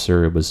superior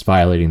officer. It was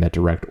violating that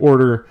direct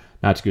order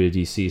not to go to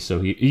D.C.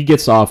 So he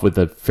gets off with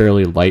a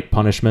fairly light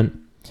punishment.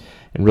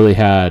 and really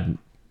had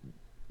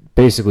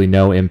basically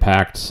no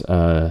impact.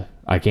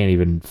 I can't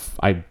even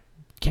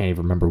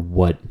remember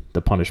what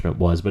the punishment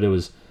was, but it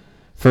was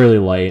fairly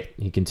light.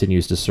 He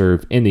continues to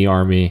serve in the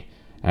Army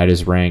at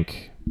his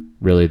rank.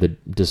 Really, the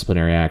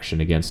disciplinary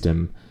action against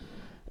him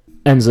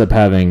ends up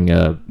having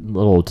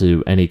little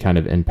to any kind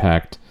of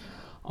impact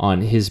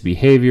on his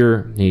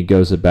behavior. He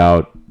goes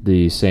about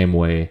the same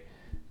way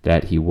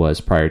that he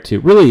was prior to.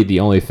 Really, the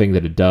only thing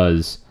that it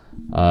does,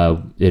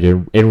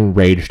 it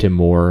enraged him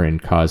more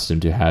and caused him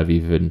to have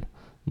even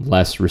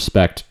less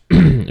respect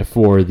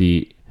for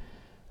the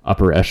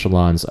upper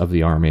echelons of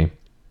the Army.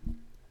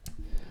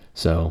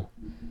 So,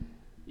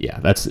 yeah,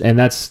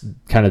 that's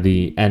kind of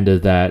the end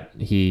of that.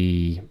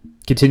 He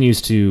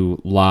continues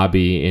to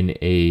lobby in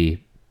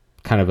a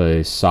kind of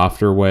a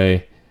softer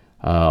way.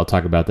 I'll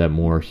talk about that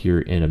more here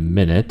in a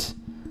minute.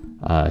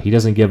 He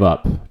doesn't give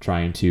up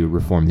trying to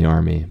reform the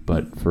Army,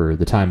 but for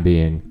the time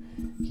being,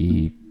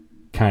 he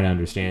kind of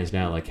understands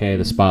now, like, hey,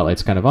 the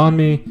spotlight's kind of on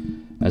me.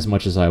 As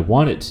much as I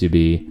want it to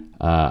be,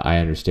 I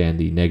understand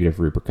the negative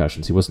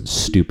repercussions. He wasn't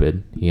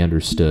stupid. He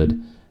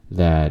understood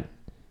that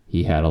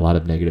he had a lot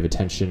of negative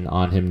attention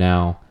on him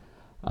now,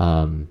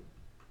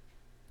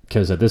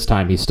 because at this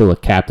time, he's still a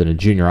captain, a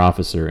junior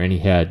officer, and he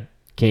had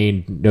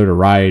gained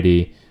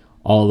notoriety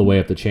all the way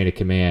up the chain of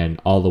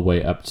command, all the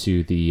way up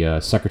to the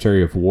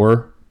Secretary of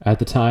War at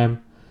the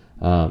time.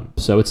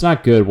 So it's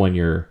not good when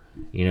you're,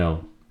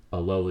 a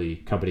lowly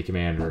company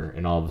commander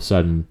and all of a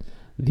sudden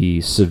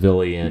the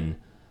civilian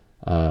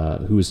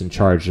who's in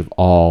charge of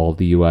all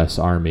the U.S.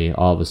 Army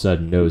all of a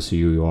sudden knows who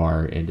you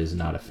are and is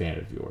not a fan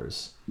of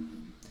yours.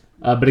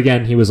 But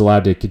again, he was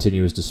allowed to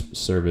continue his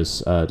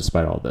service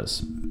despite all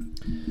this.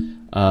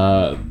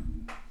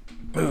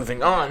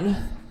 Moving on.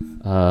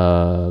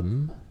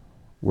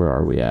 Where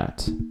are we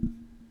at?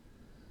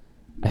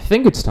 I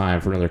think it's time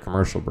for another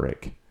commercial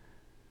break.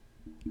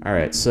 All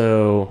right,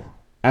 so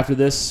after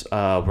this,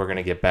 we're going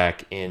to get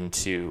back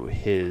into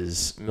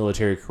his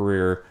military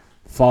career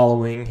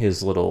following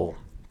his little,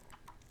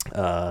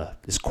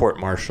 his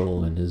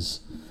court-martial and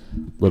his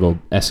little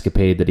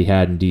escapade that he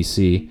had in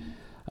D.C.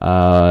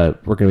 We're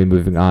going to be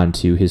moving on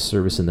to his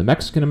service in the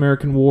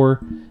Mexican-American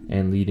War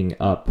and leading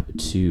up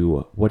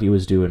to what he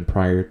was doing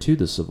prior to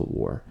the Civil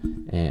War.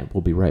 And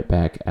we'll be right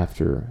back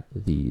after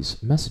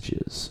these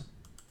messages.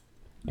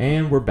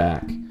 And we're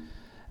back.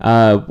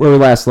 Where we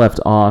last left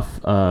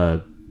off,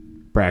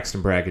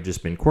 Braxton Bragg had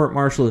just been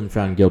court-martialed and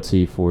found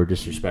guilty for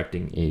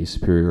disrespecting a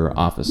superior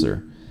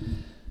officer.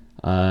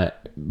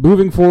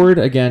 Moving forward,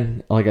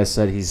 again, like I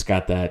said, he's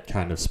got that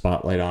kind of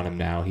spotlight on him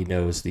now. He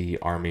knows the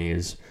Army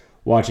is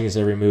watching his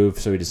every move,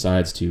 so he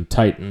decides to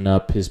tighten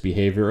up his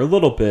behavior a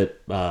little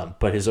bit,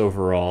 but his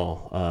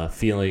overall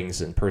feelings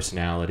and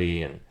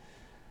personality and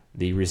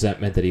the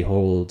resentment that he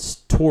holds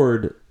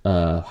toward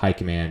high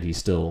command, he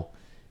still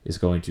is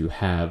going to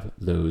have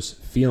those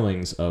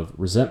feelings of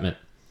resentment.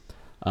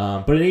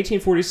 But in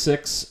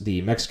 1846,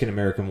 the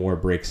Mexican-American War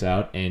breaks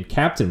out, and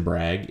Captain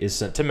Bragg is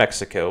sent to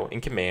Mexico in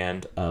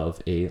command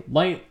of a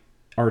light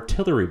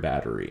artillery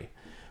battery,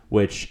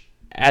 which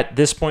at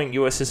this point in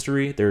U.S.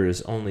 history, there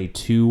is only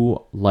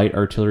 2 light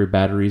artillery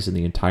batteries in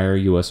the entire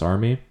U.S.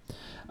 Army.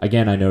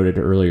 Again, I noted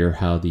earlier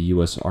how the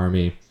U.S.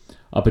 Army,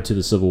 up until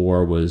the Civil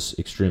War, was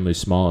extremely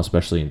small,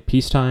 especially in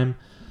peacetime.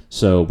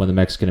 So when the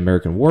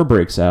Mexican-American War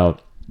breaks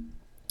out,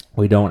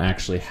 we don't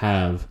actually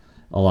have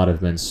a lot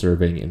of men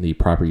serving in the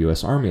proper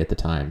U.S. Army at the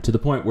time, to the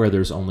point where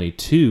there's only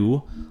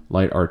 2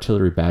 light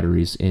artillery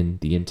batteries in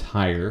the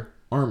entire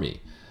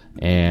Army.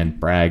 And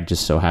Bragg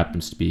just so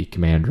happens to be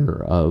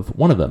commander of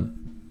one of them.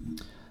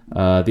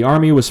 The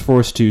Army was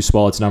forced to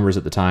swell its numbers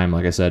at the time.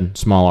 Like I said,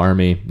 small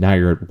Army. Now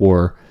you're at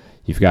war.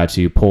 You've got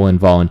to pull in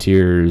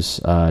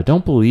volunteers.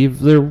 Don't believe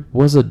there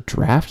was a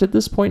draft at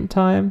this point in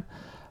time.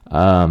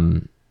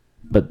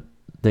 But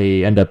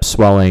they end up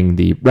swelling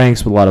the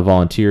ranks with a lot of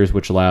volunteers,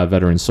 which allow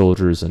veteran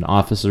soldiers and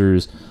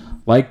officers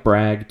like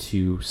Bragg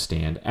to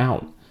stand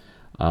out.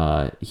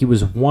 He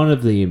was one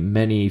of the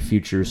many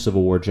future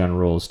Civil War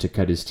generals to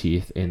cut his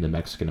teeth in the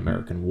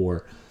Mexican-American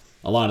War.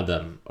 A lot of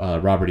them,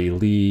 Robert E.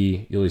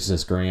 Lee, Ulysses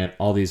S. Grant,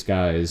 all these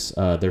guys,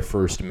 their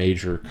first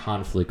major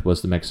conflict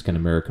was the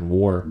Mexican-American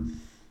War.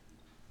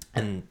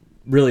 And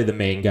really the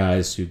main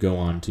guys who go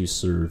on to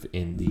serve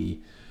in the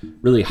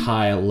really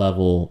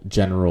high-level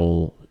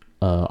general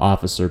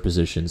officer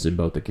positions in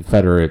both the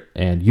Confederate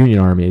and Union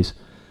armies,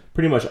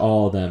 pretty much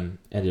all of them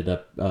ended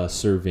up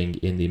serving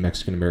in the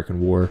Mexican-American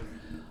War.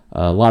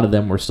 A lot of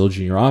them were still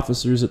junior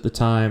officers at the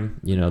time.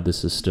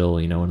 This is still,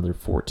 another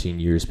 14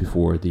 years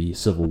before the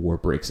Civil War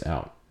breaks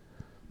out.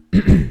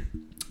 Where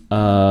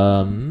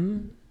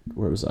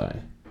was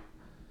I?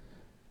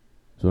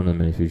 So one of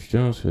the many future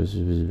generals.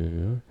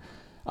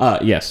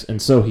 Yes,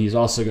 and so he's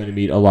also going to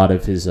meet a lot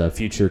of his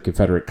future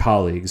Confederate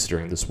colleagues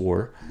during this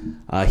war.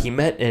 He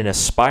met an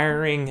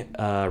aspiring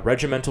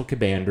regimental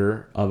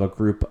commander of a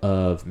group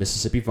of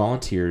Mississippi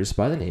volunteers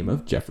by the name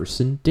of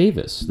Jefferson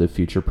Davis, the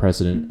future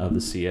president of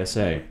the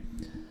CSA.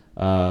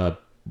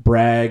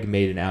 Bragg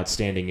made an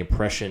outstanding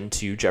impression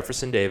to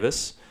Jefferson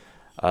Davis.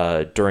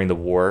 during the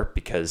war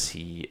because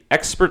he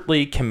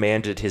expertly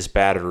commanded his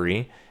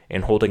battery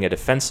in holding a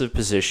defensive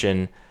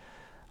position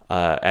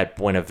at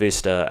Buena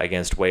Vista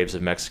against waves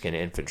of Mexican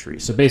infantry.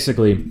 So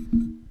basically,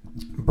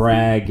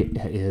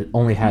 Bragg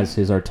only has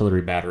his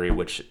artillery battery,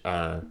 which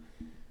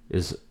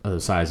is the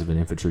size of an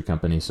infantry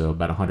company, so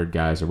about 100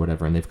 guys or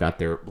whatever, and they've got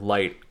their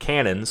light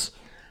cannons,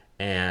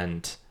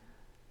 and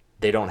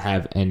they don't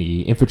have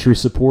any infantry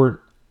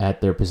support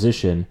at their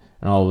position,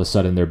 and all of a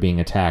sudden they're being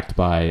attacked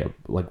by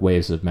like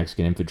waves of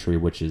Mexican infantry,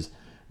 which is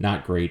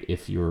not great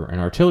if you're an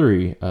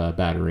artillery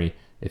battery,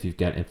 if you've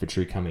got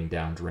infantry coming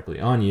down directly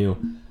on you.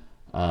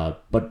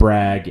 But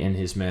Bragg and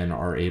his men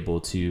are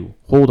able to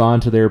hold on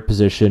to their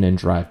position and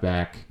drive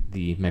back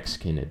the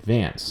Mexican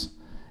advance.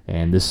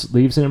 And this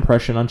leaves an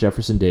impression on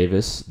Jefferson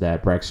Davis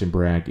that Braxton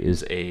Bragg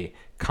is a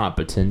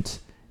competent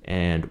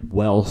and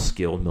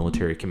well-skilled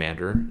military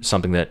commander,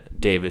 something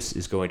that Davis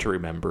is going to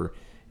remember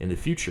in the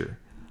future.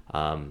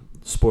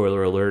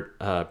 Spoiler alert,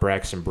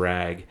 Braxton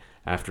Bragg,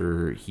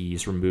 after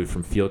he's removed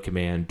from field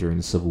command during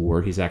the Civil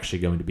War, he's actually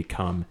going to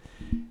become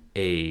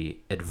a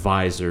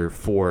advisor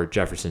for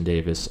Jefferson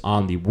Davis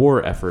on the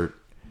war effort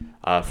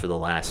for the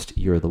last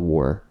year of the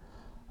war,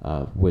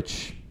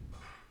 which,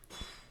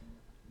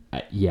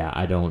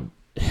 I don't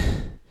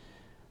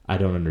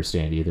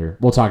understand either.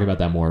 We'll talk about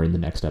that more in the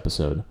next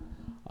episode.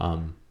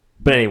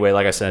 But anyway,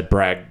 like I said,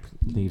 Bragg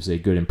leaves a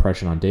good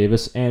impression on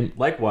Davis, and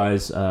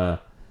likewise,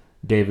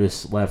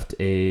 Davis left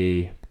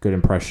a good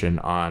impression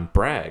on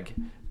Bragg.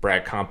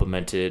 Bragg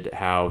complimented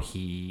how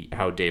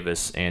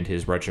Davis and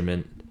his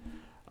regiment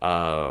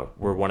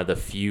were one of the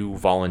few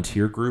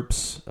volunteer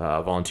groups,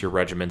 volunteer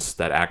regiments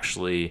that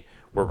actually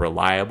were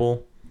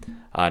reliable,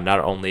 not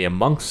only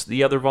amongst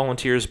the other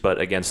volunteers,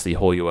 but against the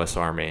whole U.S.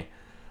 Army.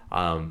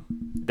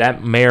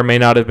 That may or may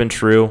not have been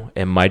true.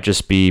 It might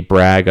just be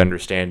Bragg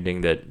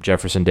understanding that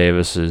Jefferson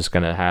Davis is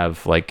going to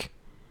have like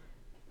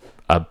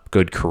a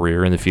good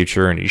career in the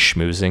future, and he's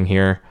schmoozing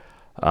here.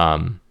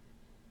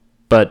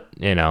 But,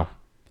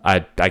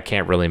 I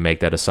can't really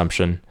make that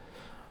assumption.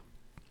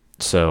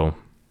 So,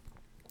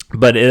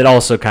 but it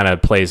also kind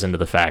of plays into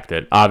the fact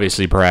that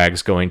obviously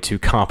Bragg's going to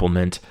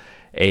compliment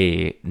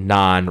a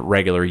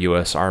non-regular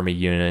U.S. Army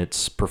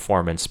unit's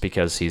performance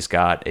because he's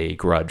got a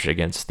grudge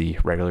against the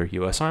regular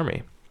U.S.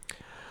 Army.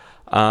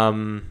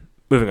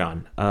 Moving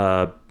on.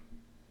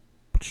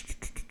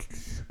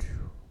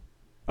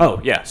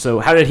 So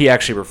how did he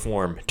actually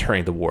perform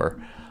during the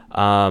war?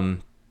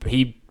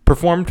 He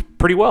performed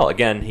pretty well.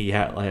 Again, he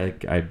had,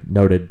 like I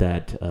noted,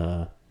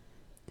 that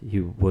he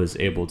was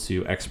able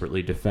to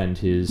expertly defend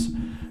his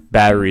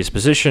battery's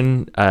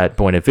position at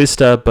Buena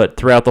Vista, but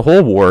throughout the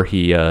whole war,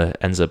 he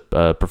ends up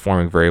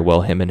performing very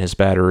well, him and his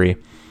battery.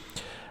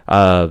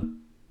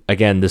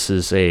 Again, this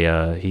is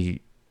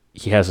he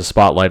has a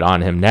spotlight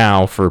on him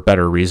now for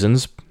better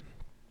reasons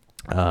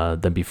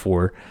than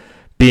before.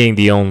 Being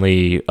the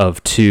only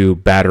of two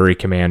battery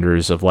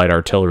commanders of light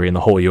artillery in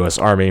the whole U.S.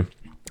 Army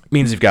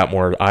means you've got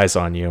more eyes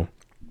on you.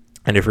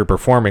 And if you're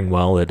performing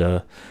well, it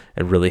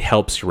really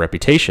helps your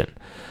reputation.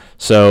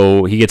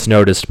 So he gets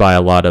noticed by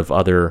a lot of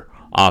other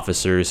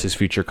officers, his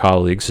future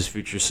colleagues, his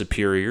future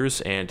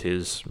superiors, and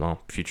his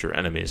future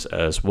enemies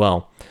as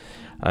well.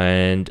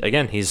 And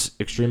again, he's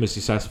extremely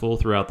successful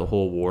throughout the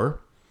whole war.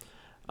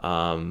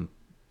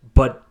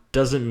 But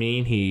doesn't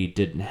mean he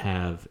didn't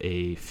have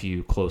a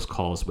few close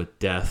calls with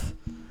death,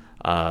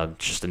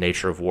 just the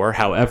nature of war.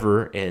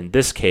 However, in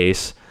this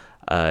case,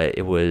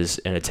 it was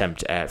an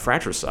attempt at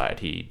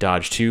fratricide. He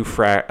dodged two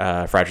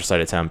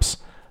fratricide attempts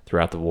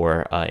throughout the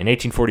war. In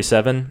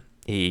 1847,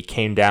 he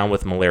came down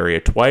with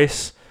malaria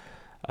twice,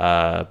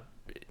 but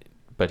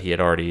he had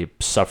already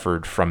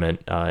suffered from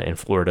it in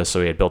Florida,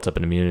 so he had built up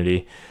an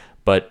immunity.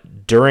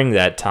 But during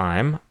that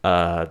time,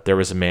 there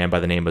was a man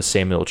by the name of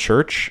Samuel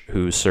Church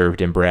who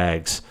served in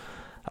Bragg's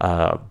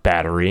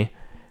battery,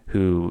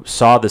 who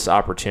saw this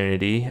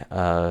opportunity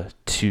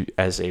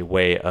as a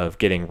way of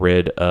getting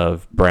rid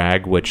of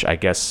Bragg, which I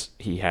guess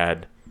he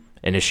had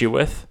an issue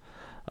with.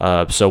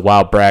 So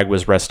while Bragg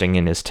was resting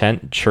in his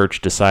tent,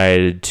 Church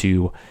decided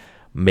to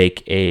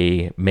make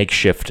a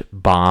makeshift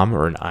bomb,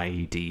 or an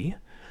IED,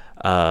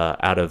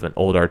 out of an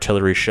old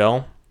artillery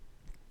shell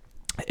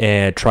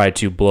and tried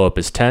to blow up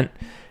his tent.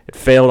 It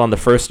failed on the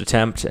first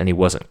attempt, and he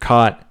wasn't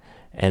caught.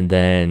 And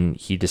then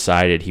he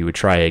decided he would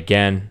try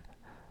again.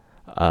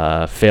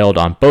 Failed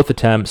on both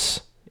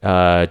attempts.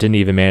 Didn't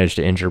even manage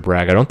to injure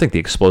Bragg. I don't think the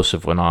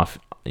explosive went off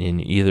in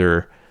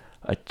either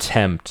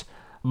attempt.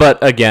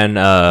 But again,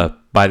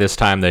 by this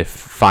time they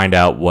find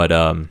out what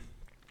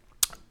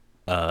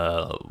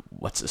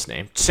what's his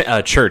name?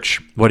 Church,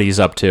 what he's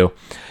up to.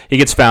 He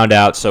gets found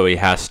out, so he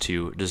has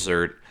to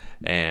desert,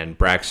 and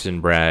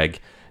Braxton Bragg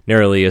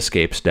narrowly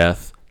escapes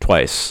death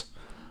twice.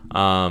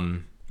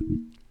 Following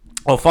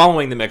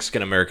the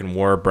Mexican-American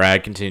War,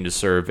 Bragg continued to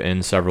serve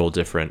in several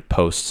different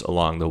posts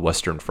along the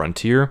western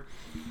frontier.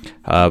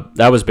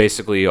 That was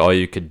basically all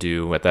you could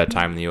do at that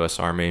time in the U.S.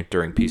 Army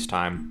during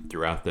peacetime.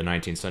 Throughout the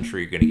 19th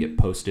century, you're going to get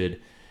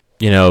posted,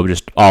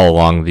 just all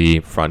along the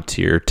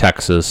frontier: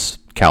 Texas,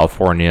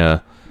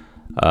 California,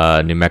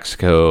 New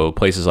Mexico,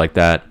 places like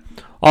that,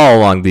 all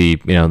along the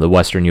the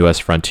western U.S.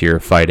 frontier,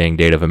 fighting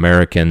Native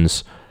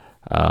Americans,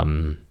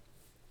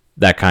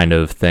 that kind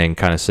of thing,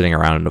 kind of sitting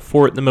around in a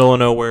fort in the middle of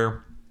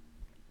nowhere.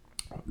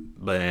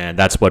 But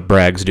that's what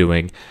Bragg's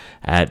doing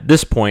at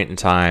this point in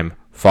time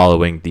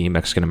following the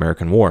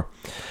Mexican-American War.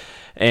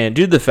 And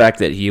due to the fact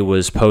that he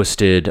was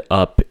posted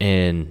up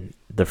in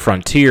the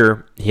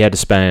frontier, he had to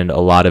spend a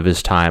lot of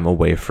his time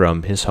away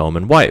from his home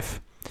and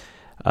wife.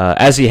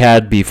 As he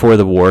had before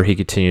the war, he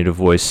continued to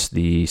voice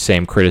the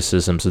same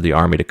criticisms of the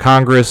Army to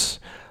Congress,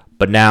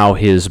 but now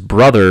his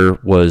brother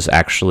was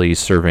actually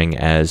serving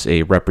as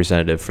a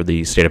representative for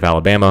the state of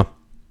Alabama,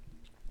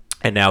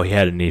 and now he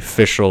had an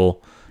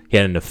official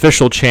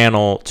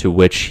channel to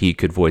which he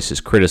could voice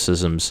his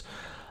criticisms.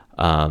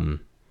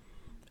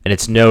 And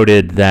it's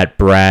noted that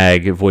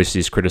Bragg voiced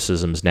these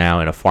criticisms now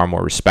in a far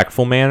more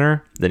respectful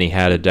manner than he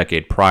had a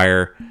decade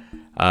prior,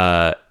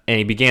 and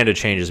he began to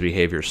change his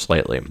behavior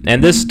slightly.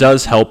 And this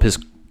does help his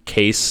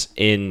case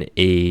in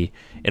a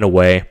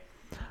way.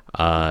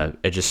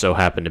 It just so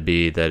happened to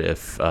be that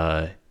if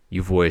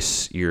you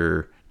voice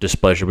your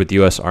displeasure with the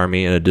U.S.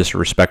 Army in a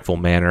disrespectful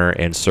manner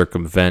and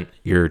circumvent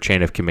your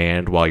chain of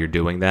command while you're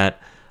doing that,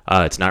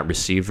 it's not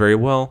received very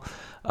well.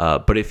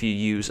 But if you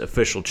use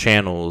official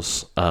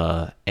channels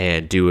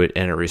and do it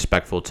in a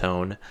respectful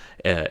tone,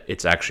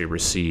 it's actually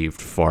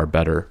received far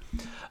better.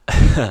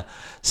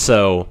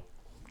 So,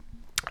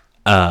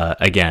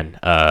 again,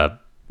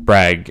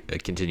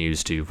 Bragg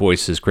continues to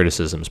voice his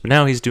criticisms, but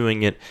now he's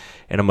doing it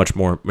in a much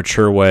more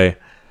mature way.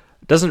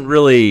 It doesn't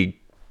really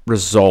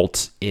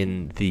result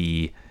in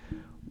the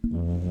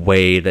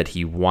way that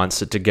he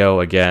wants it to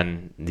go.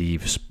 Again, the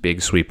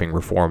big sweeping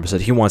reforms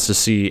that he wants to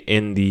see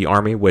in the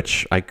Army,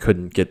 which I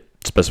couldn't get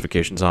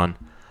specifications on,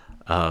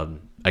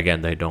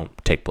 again, they don't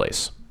take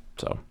place.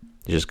 So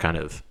it's just kind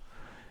of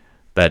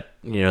that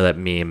that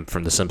meme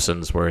from The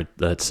Simpsons where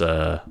that's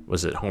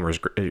was it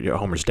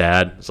Homer's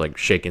dad? It's like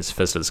shaking his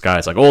fist at the sky.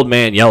 It's like old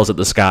man yells at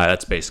the sky.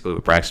 That's basically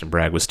what Braxton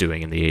Bragg was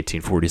doing in the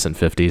 1840s and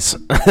 50s.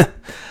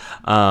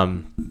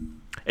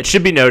 It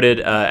should be noted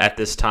at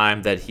this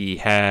time that he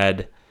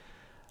had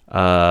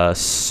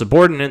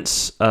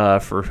subordinates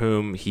for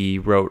whom he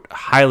wrote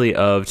highly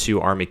of to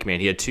Army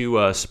Command. He had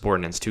two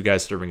subordinates, two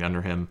guys serving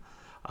under him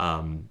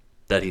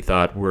that he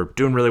thought were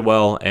doing really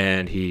well,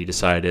 and he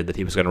decided that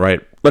he was going to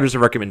write letters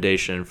of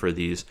recommendation for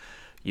these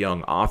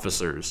young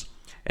officers.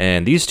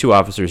 And these two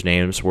officers'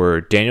 names were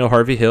Daniel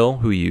Harvey Hill,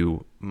 who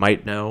you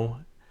might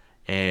know,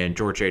 and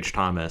George H.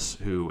 Thomas,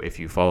 who, if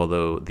you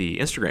follow the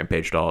Instagram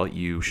page at all,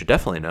 you should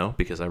definitely know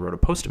because I wrote a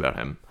post about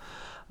him.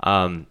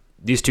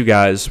 These two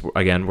guys,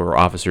 again, were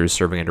officers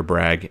serving under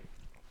Bragg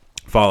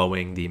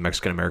following the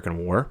Mexican-American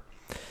War.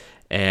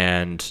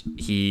 And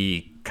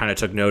he kind of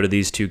took note of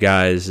these two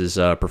guys'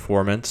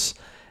 performance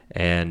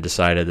and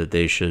decided that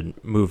they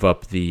should move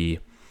up the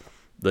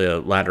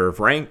ladder of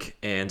rank.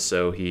 And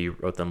so he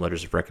wrote them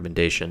letters of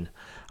recommendation.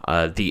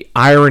 The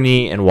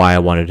irony and why I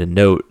wanted to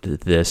note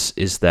this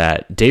is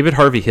that David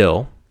Harvey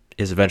Hill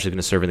is eventually going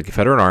to serve in the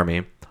Confederate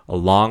Army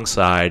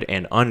alongside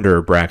and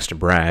under Braxton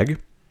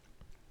Bragg.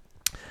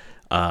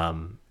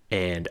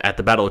 And at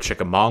the Battle of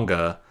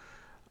Chickamauga,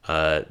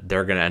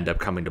 they're going to end up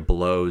coming to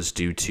blows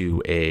due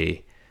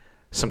to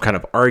some kind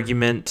of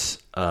argument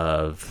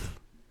of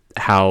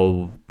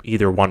how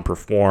either one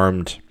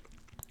performed.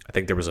 I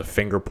think there was a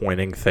finger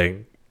pointing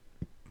thing.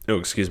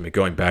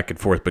 Going back and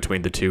forth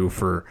between the two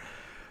for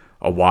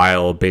a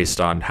while based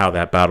on how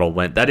that battle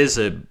went. That is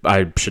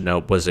I should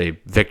note, was a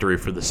victory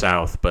for the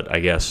South, but I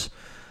guess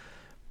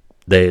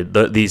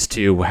these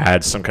two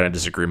had some kind of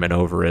disagreement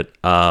over it.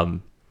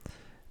 And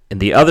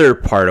the other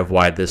part of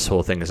why this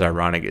whole thing is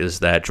ironic is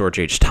that George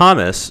H.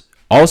 Thomas,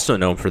 also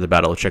known for the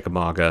Battle of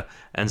Chickamauga,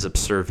 ends up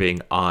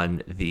serving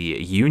on the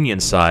Union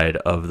side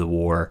of the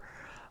war.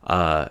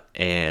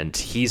 And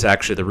he's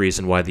actually the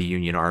reason why the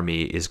Union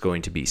Army is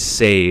going to be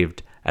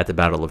saved at the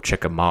Battle of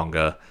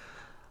Chickamauga.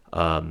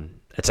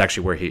 It's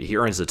actually where he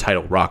earns the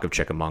title Rock of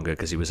Chickamauga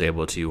because he was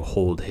able to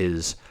hold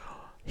his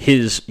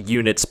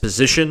unit's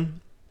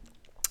position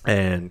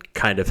and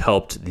kind of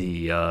helped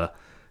the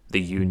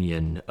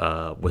Union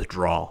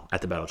withdrawal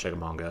at the Battle of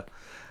Chickamauga.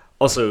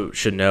 Also,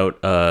 should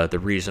note the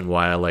reason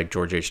why I like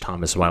George H.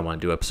 Thomas, why I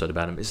want to do an episode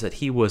about him, is that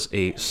he was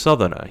a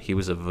Southerner. He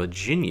was a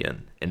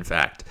Virginian, in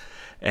fact,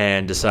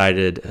 and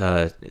decided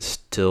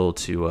still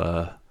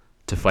to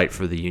fight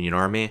for the Union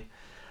Army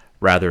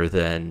rather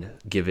than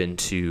give in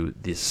to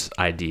this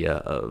idea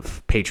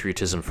of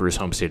patriotism for his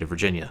home state of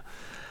Virginia.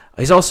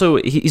 He's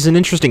an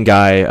interesting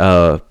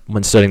guy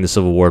when studying the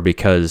Civil War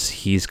because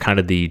he's kind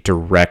of the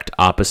direct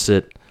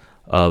opposite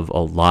of a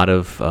lot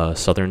of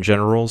Southern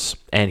generals,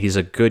 and he's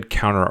a good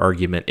counter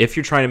argument if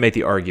you're trying to make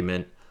the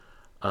argument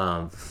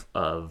of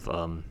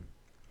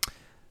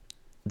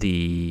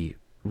the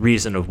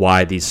reason of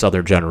why these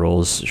Southern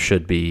generals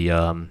should be.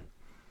 If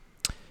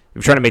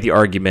you're trying to make the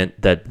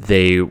argument that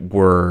they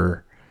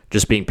were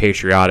just being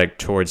patriotic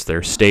towards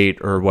their state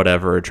or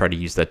whatever, or try to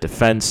use that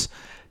defense,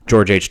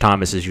 George H.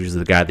 Thomas is usually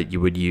the guy that you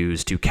would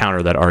use to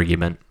counter that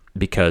argument.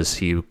 because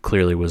he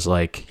clearly was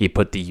like, he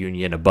put the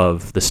Union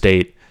above the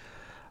state,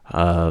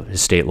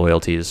 his state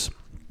loyalties.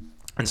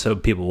 And so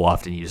people will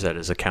often use that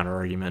as a counter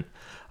argument.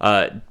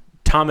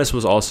 Thomas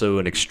was also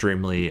an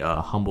extremely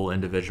humble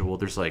individual.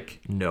 There's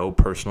like no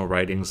personal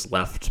writings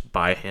left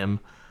by him,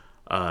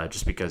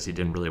 just because he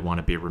didn't really want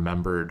to be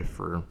remembered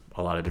for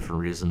a lot of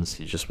different reasons.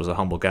 He just was a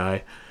humble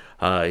guy.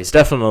 He's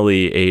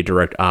definitely a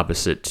direct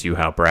opposite to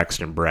how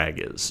Braxton Bragg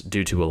is,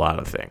 due to a lot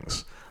of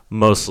things.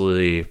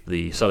 Mostly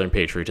the Southern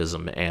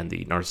patriotism and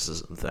the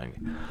narcissism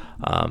thing.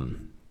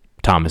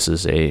 Thomas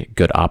is a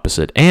good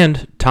opposite.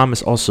 And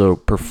Thomas also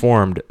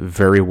performed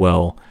very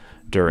well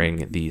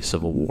during the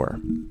Civil War.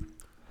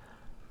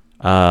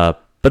 But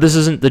this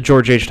isn't the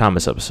George H.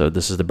 Thomas episode.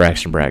 This is the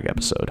Braxton Bragg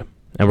episode.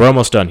 And we're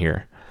almost done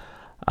here.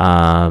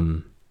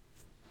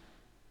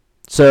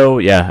 So,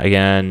 yeah,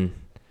 again,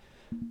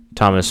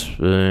 Thomas...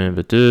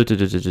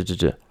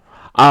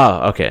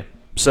 okay.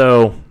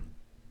 So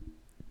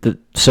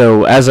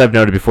as I've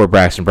noted before,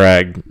 Braxton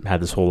Bragg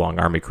had this whole long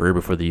Army career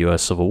before the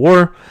U.S. Civil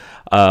War.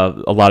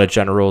 A lot of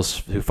generals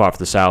who fought for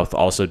the South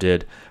also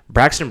did.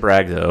 Braxton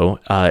Bragg, though,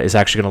 is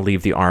actually going to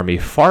leave the Army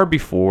far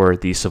before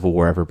the Civil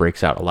War ever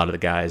breaks out. A lot of the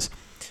guys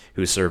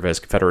who serve as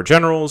Confederate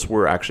generals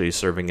were actually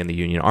serving in the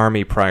Union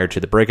Army prior to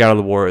the breakout of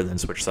the war, and then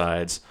switched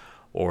sides,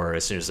 or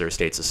as soon as their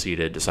state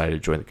seceded, decided to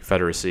join the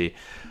Confederacy.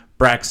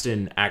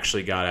 Braxton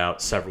actually got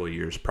out several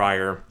years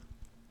prior,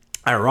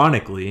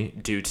 ironically,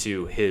 due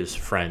to his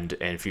friend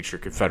and future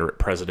Confederate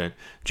President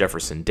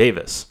Jefferson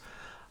Davis.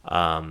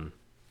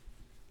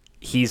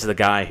 He's the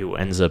guy who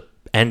ends up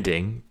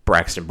ending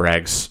Braxton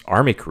Bragg's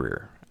Army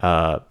career.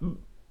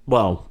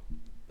 Well,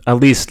 at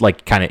least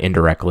like kind of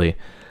indirectly.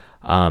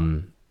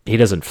 He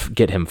doesn't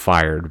get him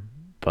fired,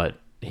 but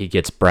he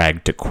gets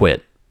Bragg to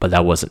quit, but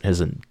that wasn't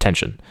his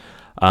intention.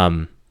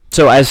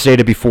 So as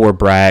stated before,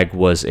 Bragg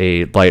was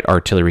a light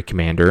artillery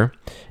commander,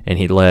 and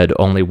he led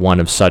only one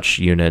of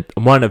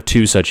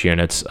two such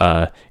units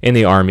in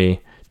the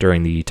Army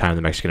during the time of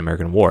the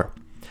Mexican-American War.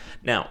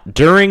 Now,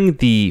 during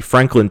the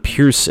Franklin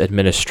Pierce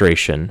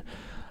administration,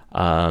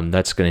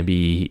 that's going to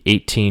be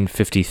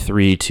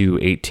 1853 to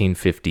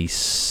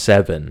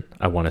 1857,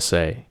 I want to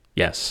say.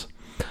 Yes.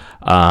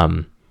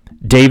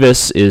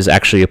 Davis is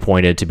actually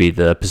appointed to be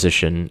the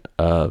position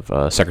of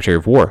Secretary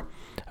of War,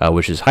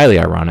 which is highly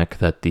ironic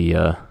that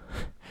the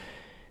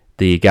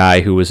guy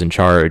who was in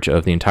charge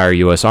of the entire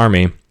U.S.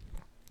 Army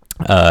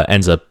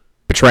ends up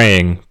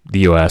betraying the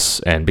U.S.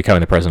 and becoming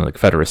the president of the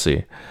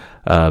Confederacy.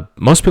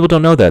 Most people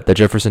don't know that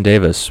Jefferson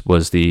Davis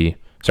was the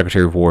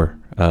Secretary of War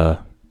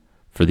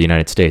for the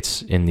United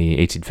States in the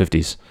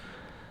 1850s.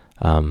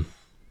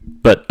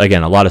 But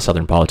again, a lot of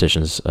Southern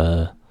politicians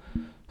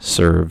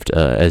served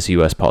as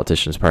U.S.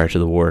 politicians prior to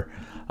the war.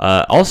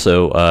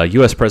 Also,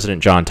 U.S.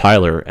 President John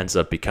Tyler ends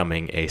up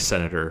becoming a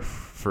senator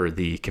for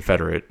the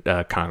Confederate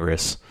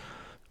Congress,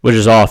 which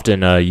is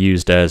often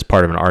used as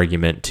part of an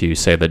argument to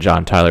say that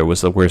John Tyler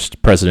was the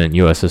worst president in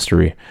U.S.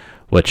 history,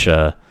 which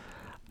I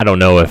don't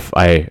know if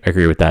I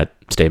agree with that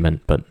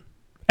statement. But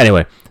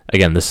anyway,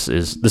 again, this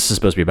is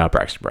supposed to be about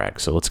Braxton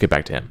Bragg, so let's get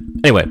back to him.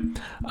 Anyway,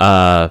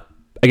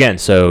 again,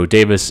 so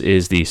Davis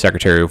is the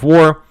Secretary of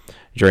War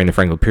during the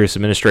Franklin Pierce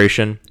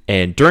administration,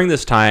 and during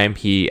this time,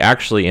 he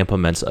actually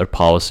implements a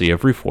policy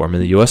of reform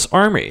in the U.S.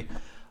 Army.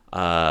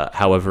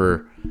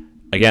 However,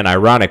 again,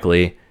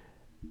 ironically,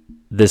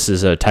 this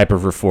is a type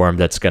of reform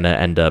that's going to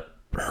end up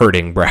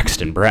hurting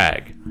Braxton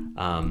Bragg,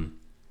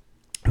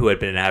 who had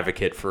been an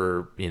advocate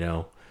for,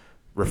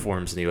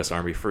 reforms in the U.S.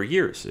 Army for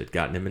years. It had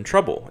gotten him in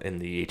trouble in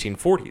the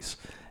 1840s.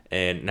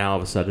 And now all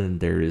of a sudden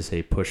there is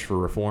a push for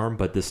reform,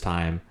 but this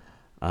time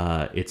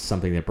it's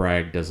something that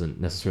Bragg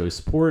doesn't necessarily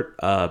support,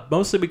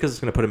 mostly because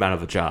it's going to put him out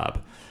of a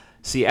job.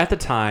 See, at the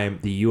time,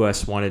 the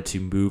U.S. wanted to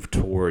move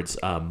towards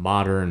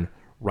modern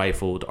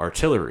rifled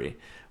artillery,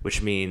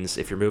 which means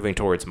if you're moving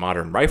towards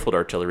modern rifled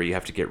artillery, you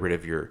have to get rid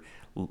of your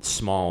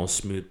small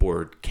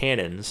smoothbore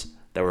cannons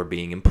that were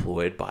being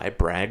employed by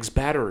Bragg's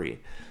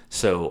battery.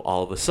 So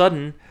all of a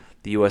sudden,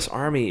 the U.S.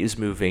 Army is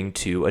moving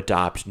to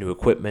adopt new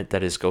equipment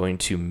that is going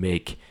to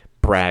make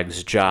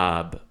Bragg's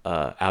job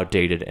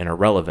outdated and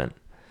irrelevant.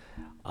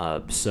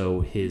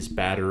 So his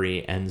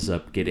battery ends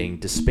up getting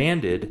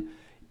disbanded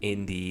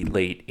in the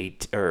mid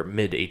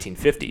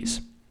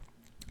 1850s.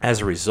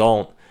 As a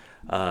result,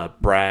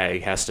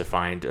 Bragg has to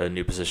find a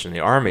new position in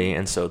the Army,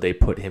 and so they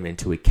put him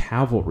into a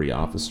cavalry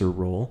officer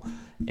role,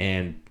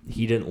 and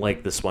he didn't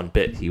like this one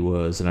bit. He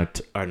was an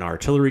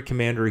artillery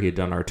commander. He had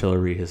done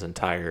artillery his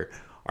entire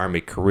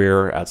Army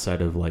career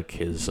outside of like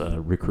his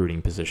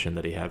recruiting position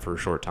that he had for a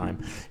short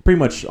time. Pretty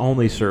much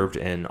only served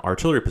in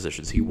artillery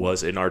positions. He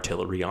was an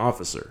artillery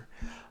officer.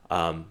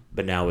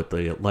 But now with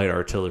the light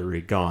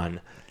artillery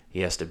gone,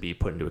 he has to be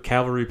put into a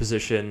cavalry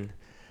position.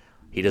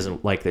 He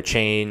doesn't like the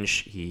change.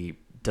 He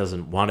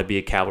doesn't want to be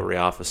a cavalry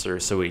officer,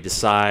 so he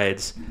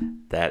decides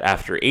that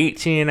after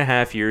 18 and a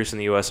half years in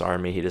the U.S.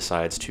 Army, he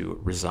decides to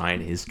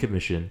resign his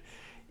commission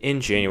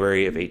in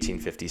January of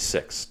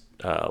 1856,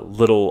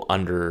 little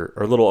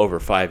over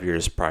 5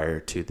 years prior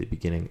to the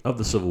beginning of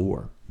the Civil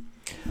War.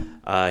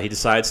 He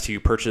decides to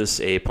purchase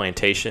a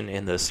plantation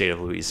in the state of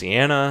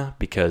Louisiana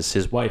because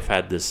his wife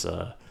had this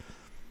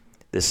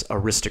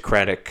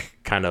aristocratic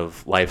kind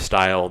of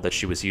lifestyle that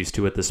she was used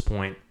to at this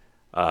point.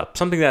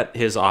 Something that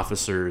his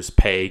officers'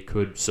 pay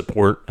could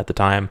support at the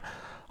time.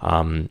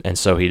 And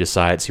so he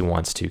decides he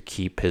wants to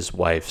keep his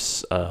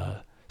wife's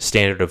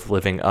standard of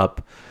living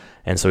up.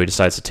 And so he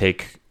decides to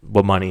take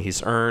what money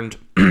he's earned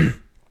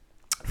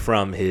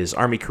from his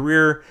Army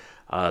career,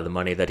 the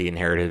money that he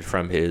inherited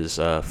from his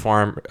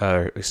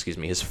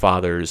his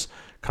father's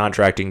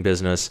contracting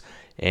business,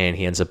 and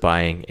he ends up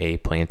buying a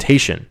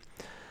plantation,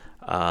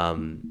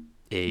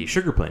 a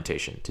sugar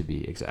plantation to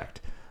be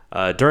exact.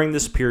 During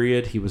this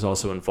period, he was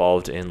also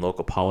involved in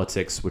local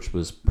politics, which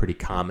was pretty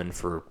common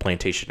for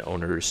plantation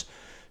owners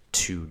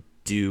to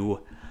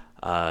do.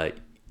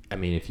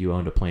 If you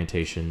owned a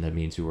plantation, that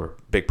means you were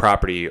a big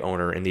property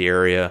owner in the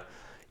area.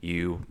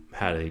 You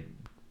had a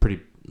pretty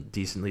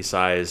decently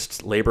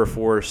sized labor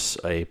force,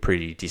 a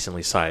pretty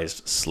decently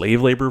sized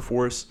slave labor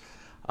force,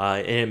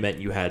 and it meant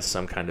you had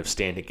some kind of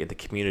standing in the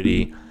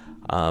community.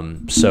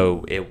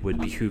 So it would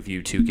behoove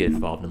you to get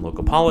involved in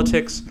local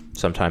politics.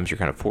 Sometimes you're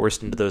kind of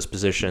forced into those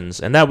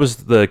positions, and that was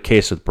the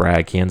case with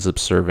Bragg. He ends up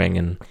serving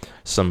in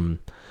some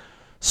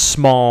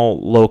small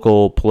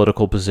local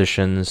political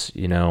positions,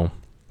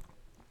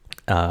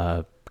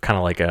 kind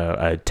of like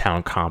a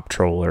town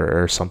comptroller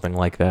or something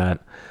like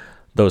that,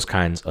 those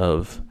kinds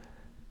of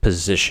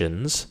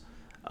positions.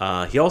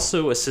 He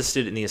also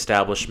assisted in the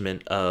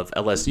establishment of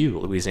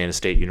LSU, Louisiana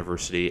State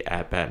University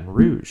at Baton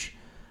Rouge,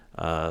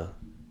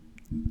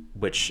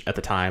 which at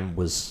the time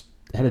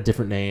had a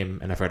different name,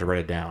 and if I had to write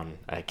it down,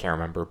 I can't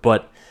remember,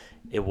 but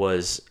it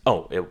was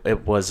I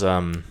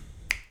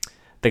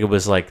think it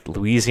was like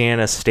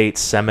Louisiana State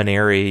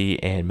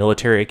Seminary and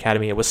Military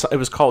Academy. It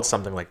was called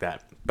something like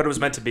that, but it was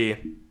meant to be,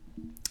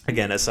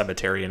 again, a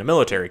cemetery and a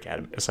military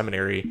academy, a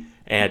seminary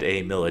and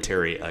a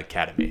military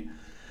academy.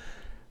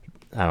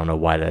 I don't know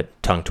why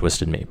that tongue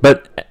twisted me,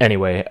 but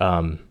anyway,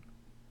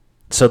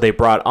 so they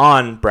brought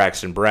on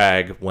Braxton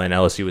Bragg when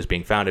LSU was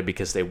being founded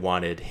because they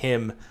wanted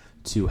him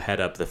to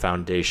head up the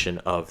foundation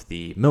of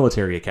the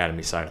military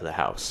academy side of the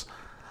house.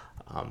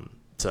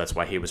 So that's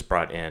why he was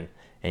brought in.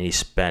 And he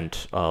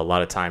spent a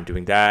lot of time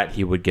doing that.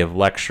 He would give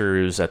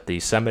lectures at the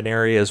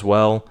seminary as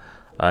well.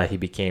 He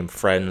became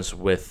friends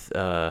with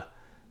the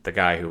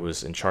guy who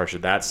was in charge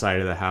of that side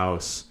of the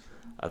house.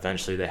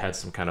 Eventually, they had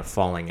some kind of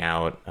falling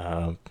out.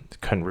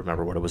 Couldn't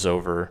remember what it was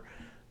over.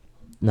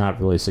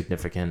 Not really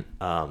significant.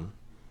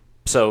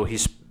 So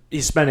he's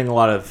spending a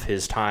lot of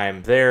his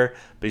time there,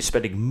 but he's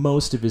spending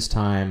most of his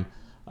time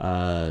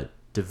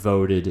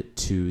devoted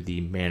to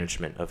the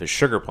management of his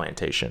sugar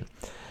plantation.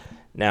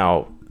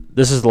 Now,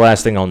 this is the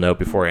last thing I'll note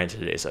before I end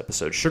today's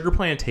episode. Sugar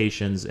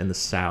plantations in the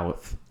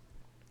South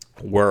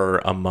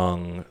were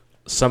among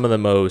some of the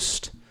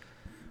most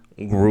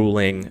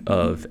grueling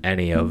of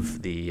any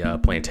of the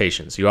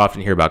plantations. You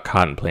often hear about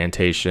cotton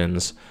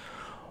plantations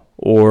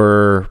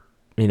or,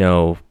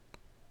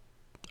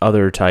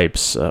 other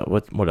types.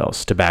 What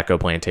else? Tobacco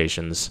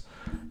plantations.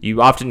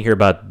 You often hear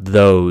about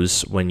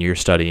those when you're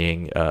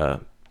studying the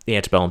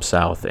antebellum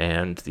South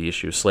and the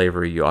issue of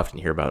slavery. You often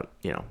hear about,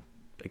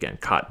 again,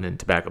 cotton and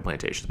tobacco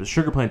plantations. But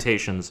sugar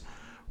plantations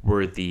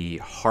were the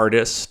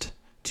hardest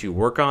to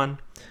work on,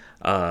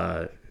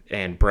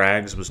 and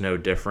Bragg's was no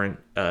different.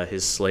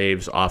 His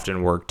slaves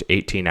often worked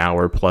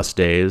 18-hour plus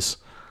days,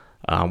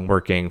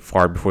 working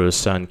far before the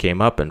sun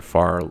came up and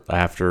far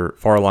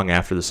long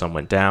after the sun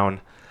went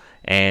down.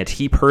 And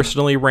he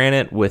personally ran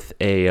it with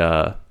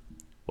a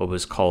what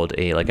was called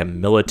a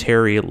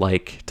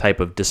military-like type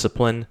of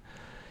discipline.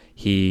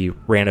 He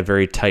ran a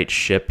very tight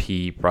ship.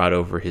 He brought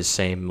over his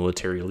same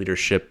military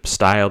leadership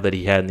style that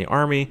he had in the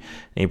Army, and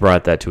he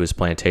brought that to his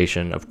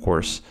plantation, of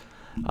course.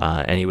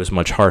 And he was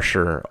much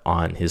harsher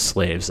on his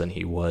slaves than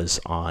he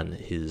was on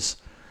his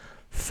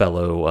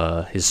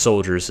fellow, his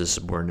soldiers, his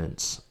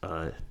subordinates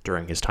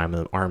during his time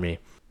in the Army.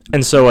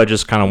 And so I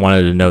just kind of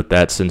wanted to note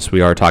that since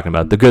we are talking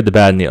about the good, the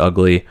bad, and the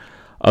ugly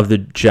of the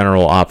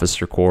General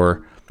Officer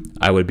Corps,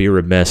 I would be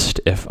remiss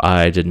if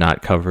I did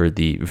not cover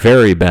the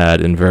very bad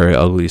and very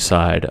ugly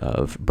side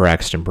of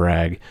Braxton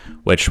Bragg,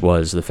 which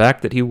was the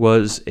fact that he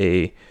was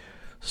a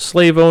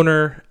slave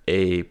owner,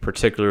 a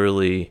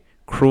particularly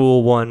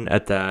cruel one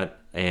at that,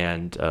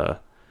 and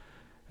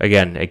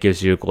again, it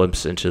gives you a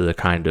glimpse into the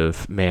kind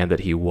of man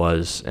that he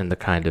was and the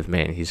kind of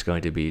man he's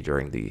going to be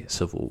during the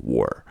Civil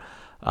War.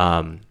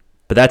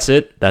 But that's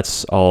it.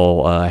 That's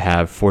all I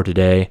have for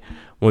today.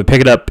 When we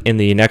pick it up in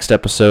the next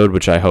episode,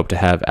 which I hope to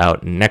have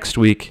out next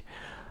week,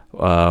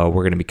 we're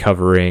going to be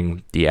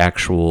covering the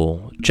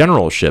actual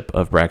generalship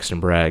of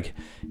Braxton Bragg,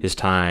 his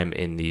time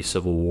in the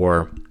Civil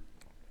War.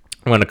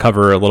 I'm going to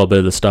cover a little bit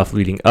of the stuff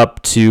leading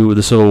up to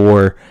the Civil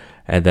War,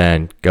 and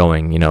then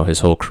going, his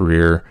whole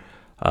career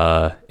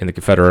in the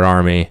Confederate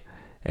Army,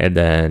 and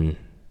then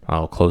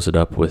I'll close it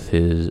up with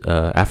his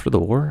after the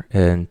war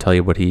and tell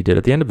you what he did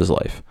at the end of his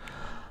life.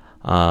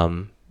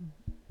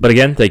 But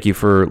again, thank you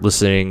for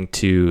listening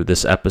to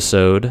this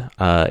episode.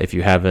 If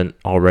you haven't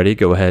already,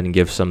 go ahead and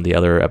give some of the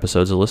other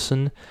episodes a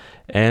listen.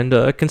 And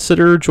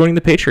consider joining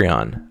the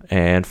Patreon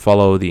and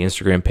follow the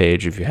Instagram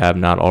page if you have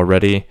not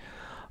already.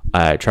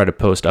 I try to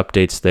post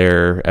updates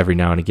there every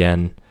now and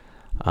again.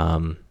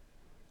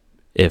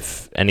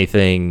 If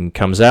anything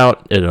comes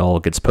out, it all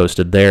gets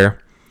posted there.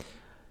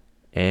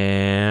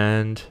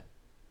 And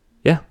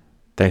yeah,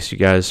 thanks you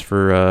guys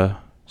for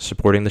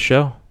supporting the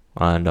show,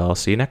 and I'll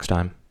see you next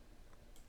time.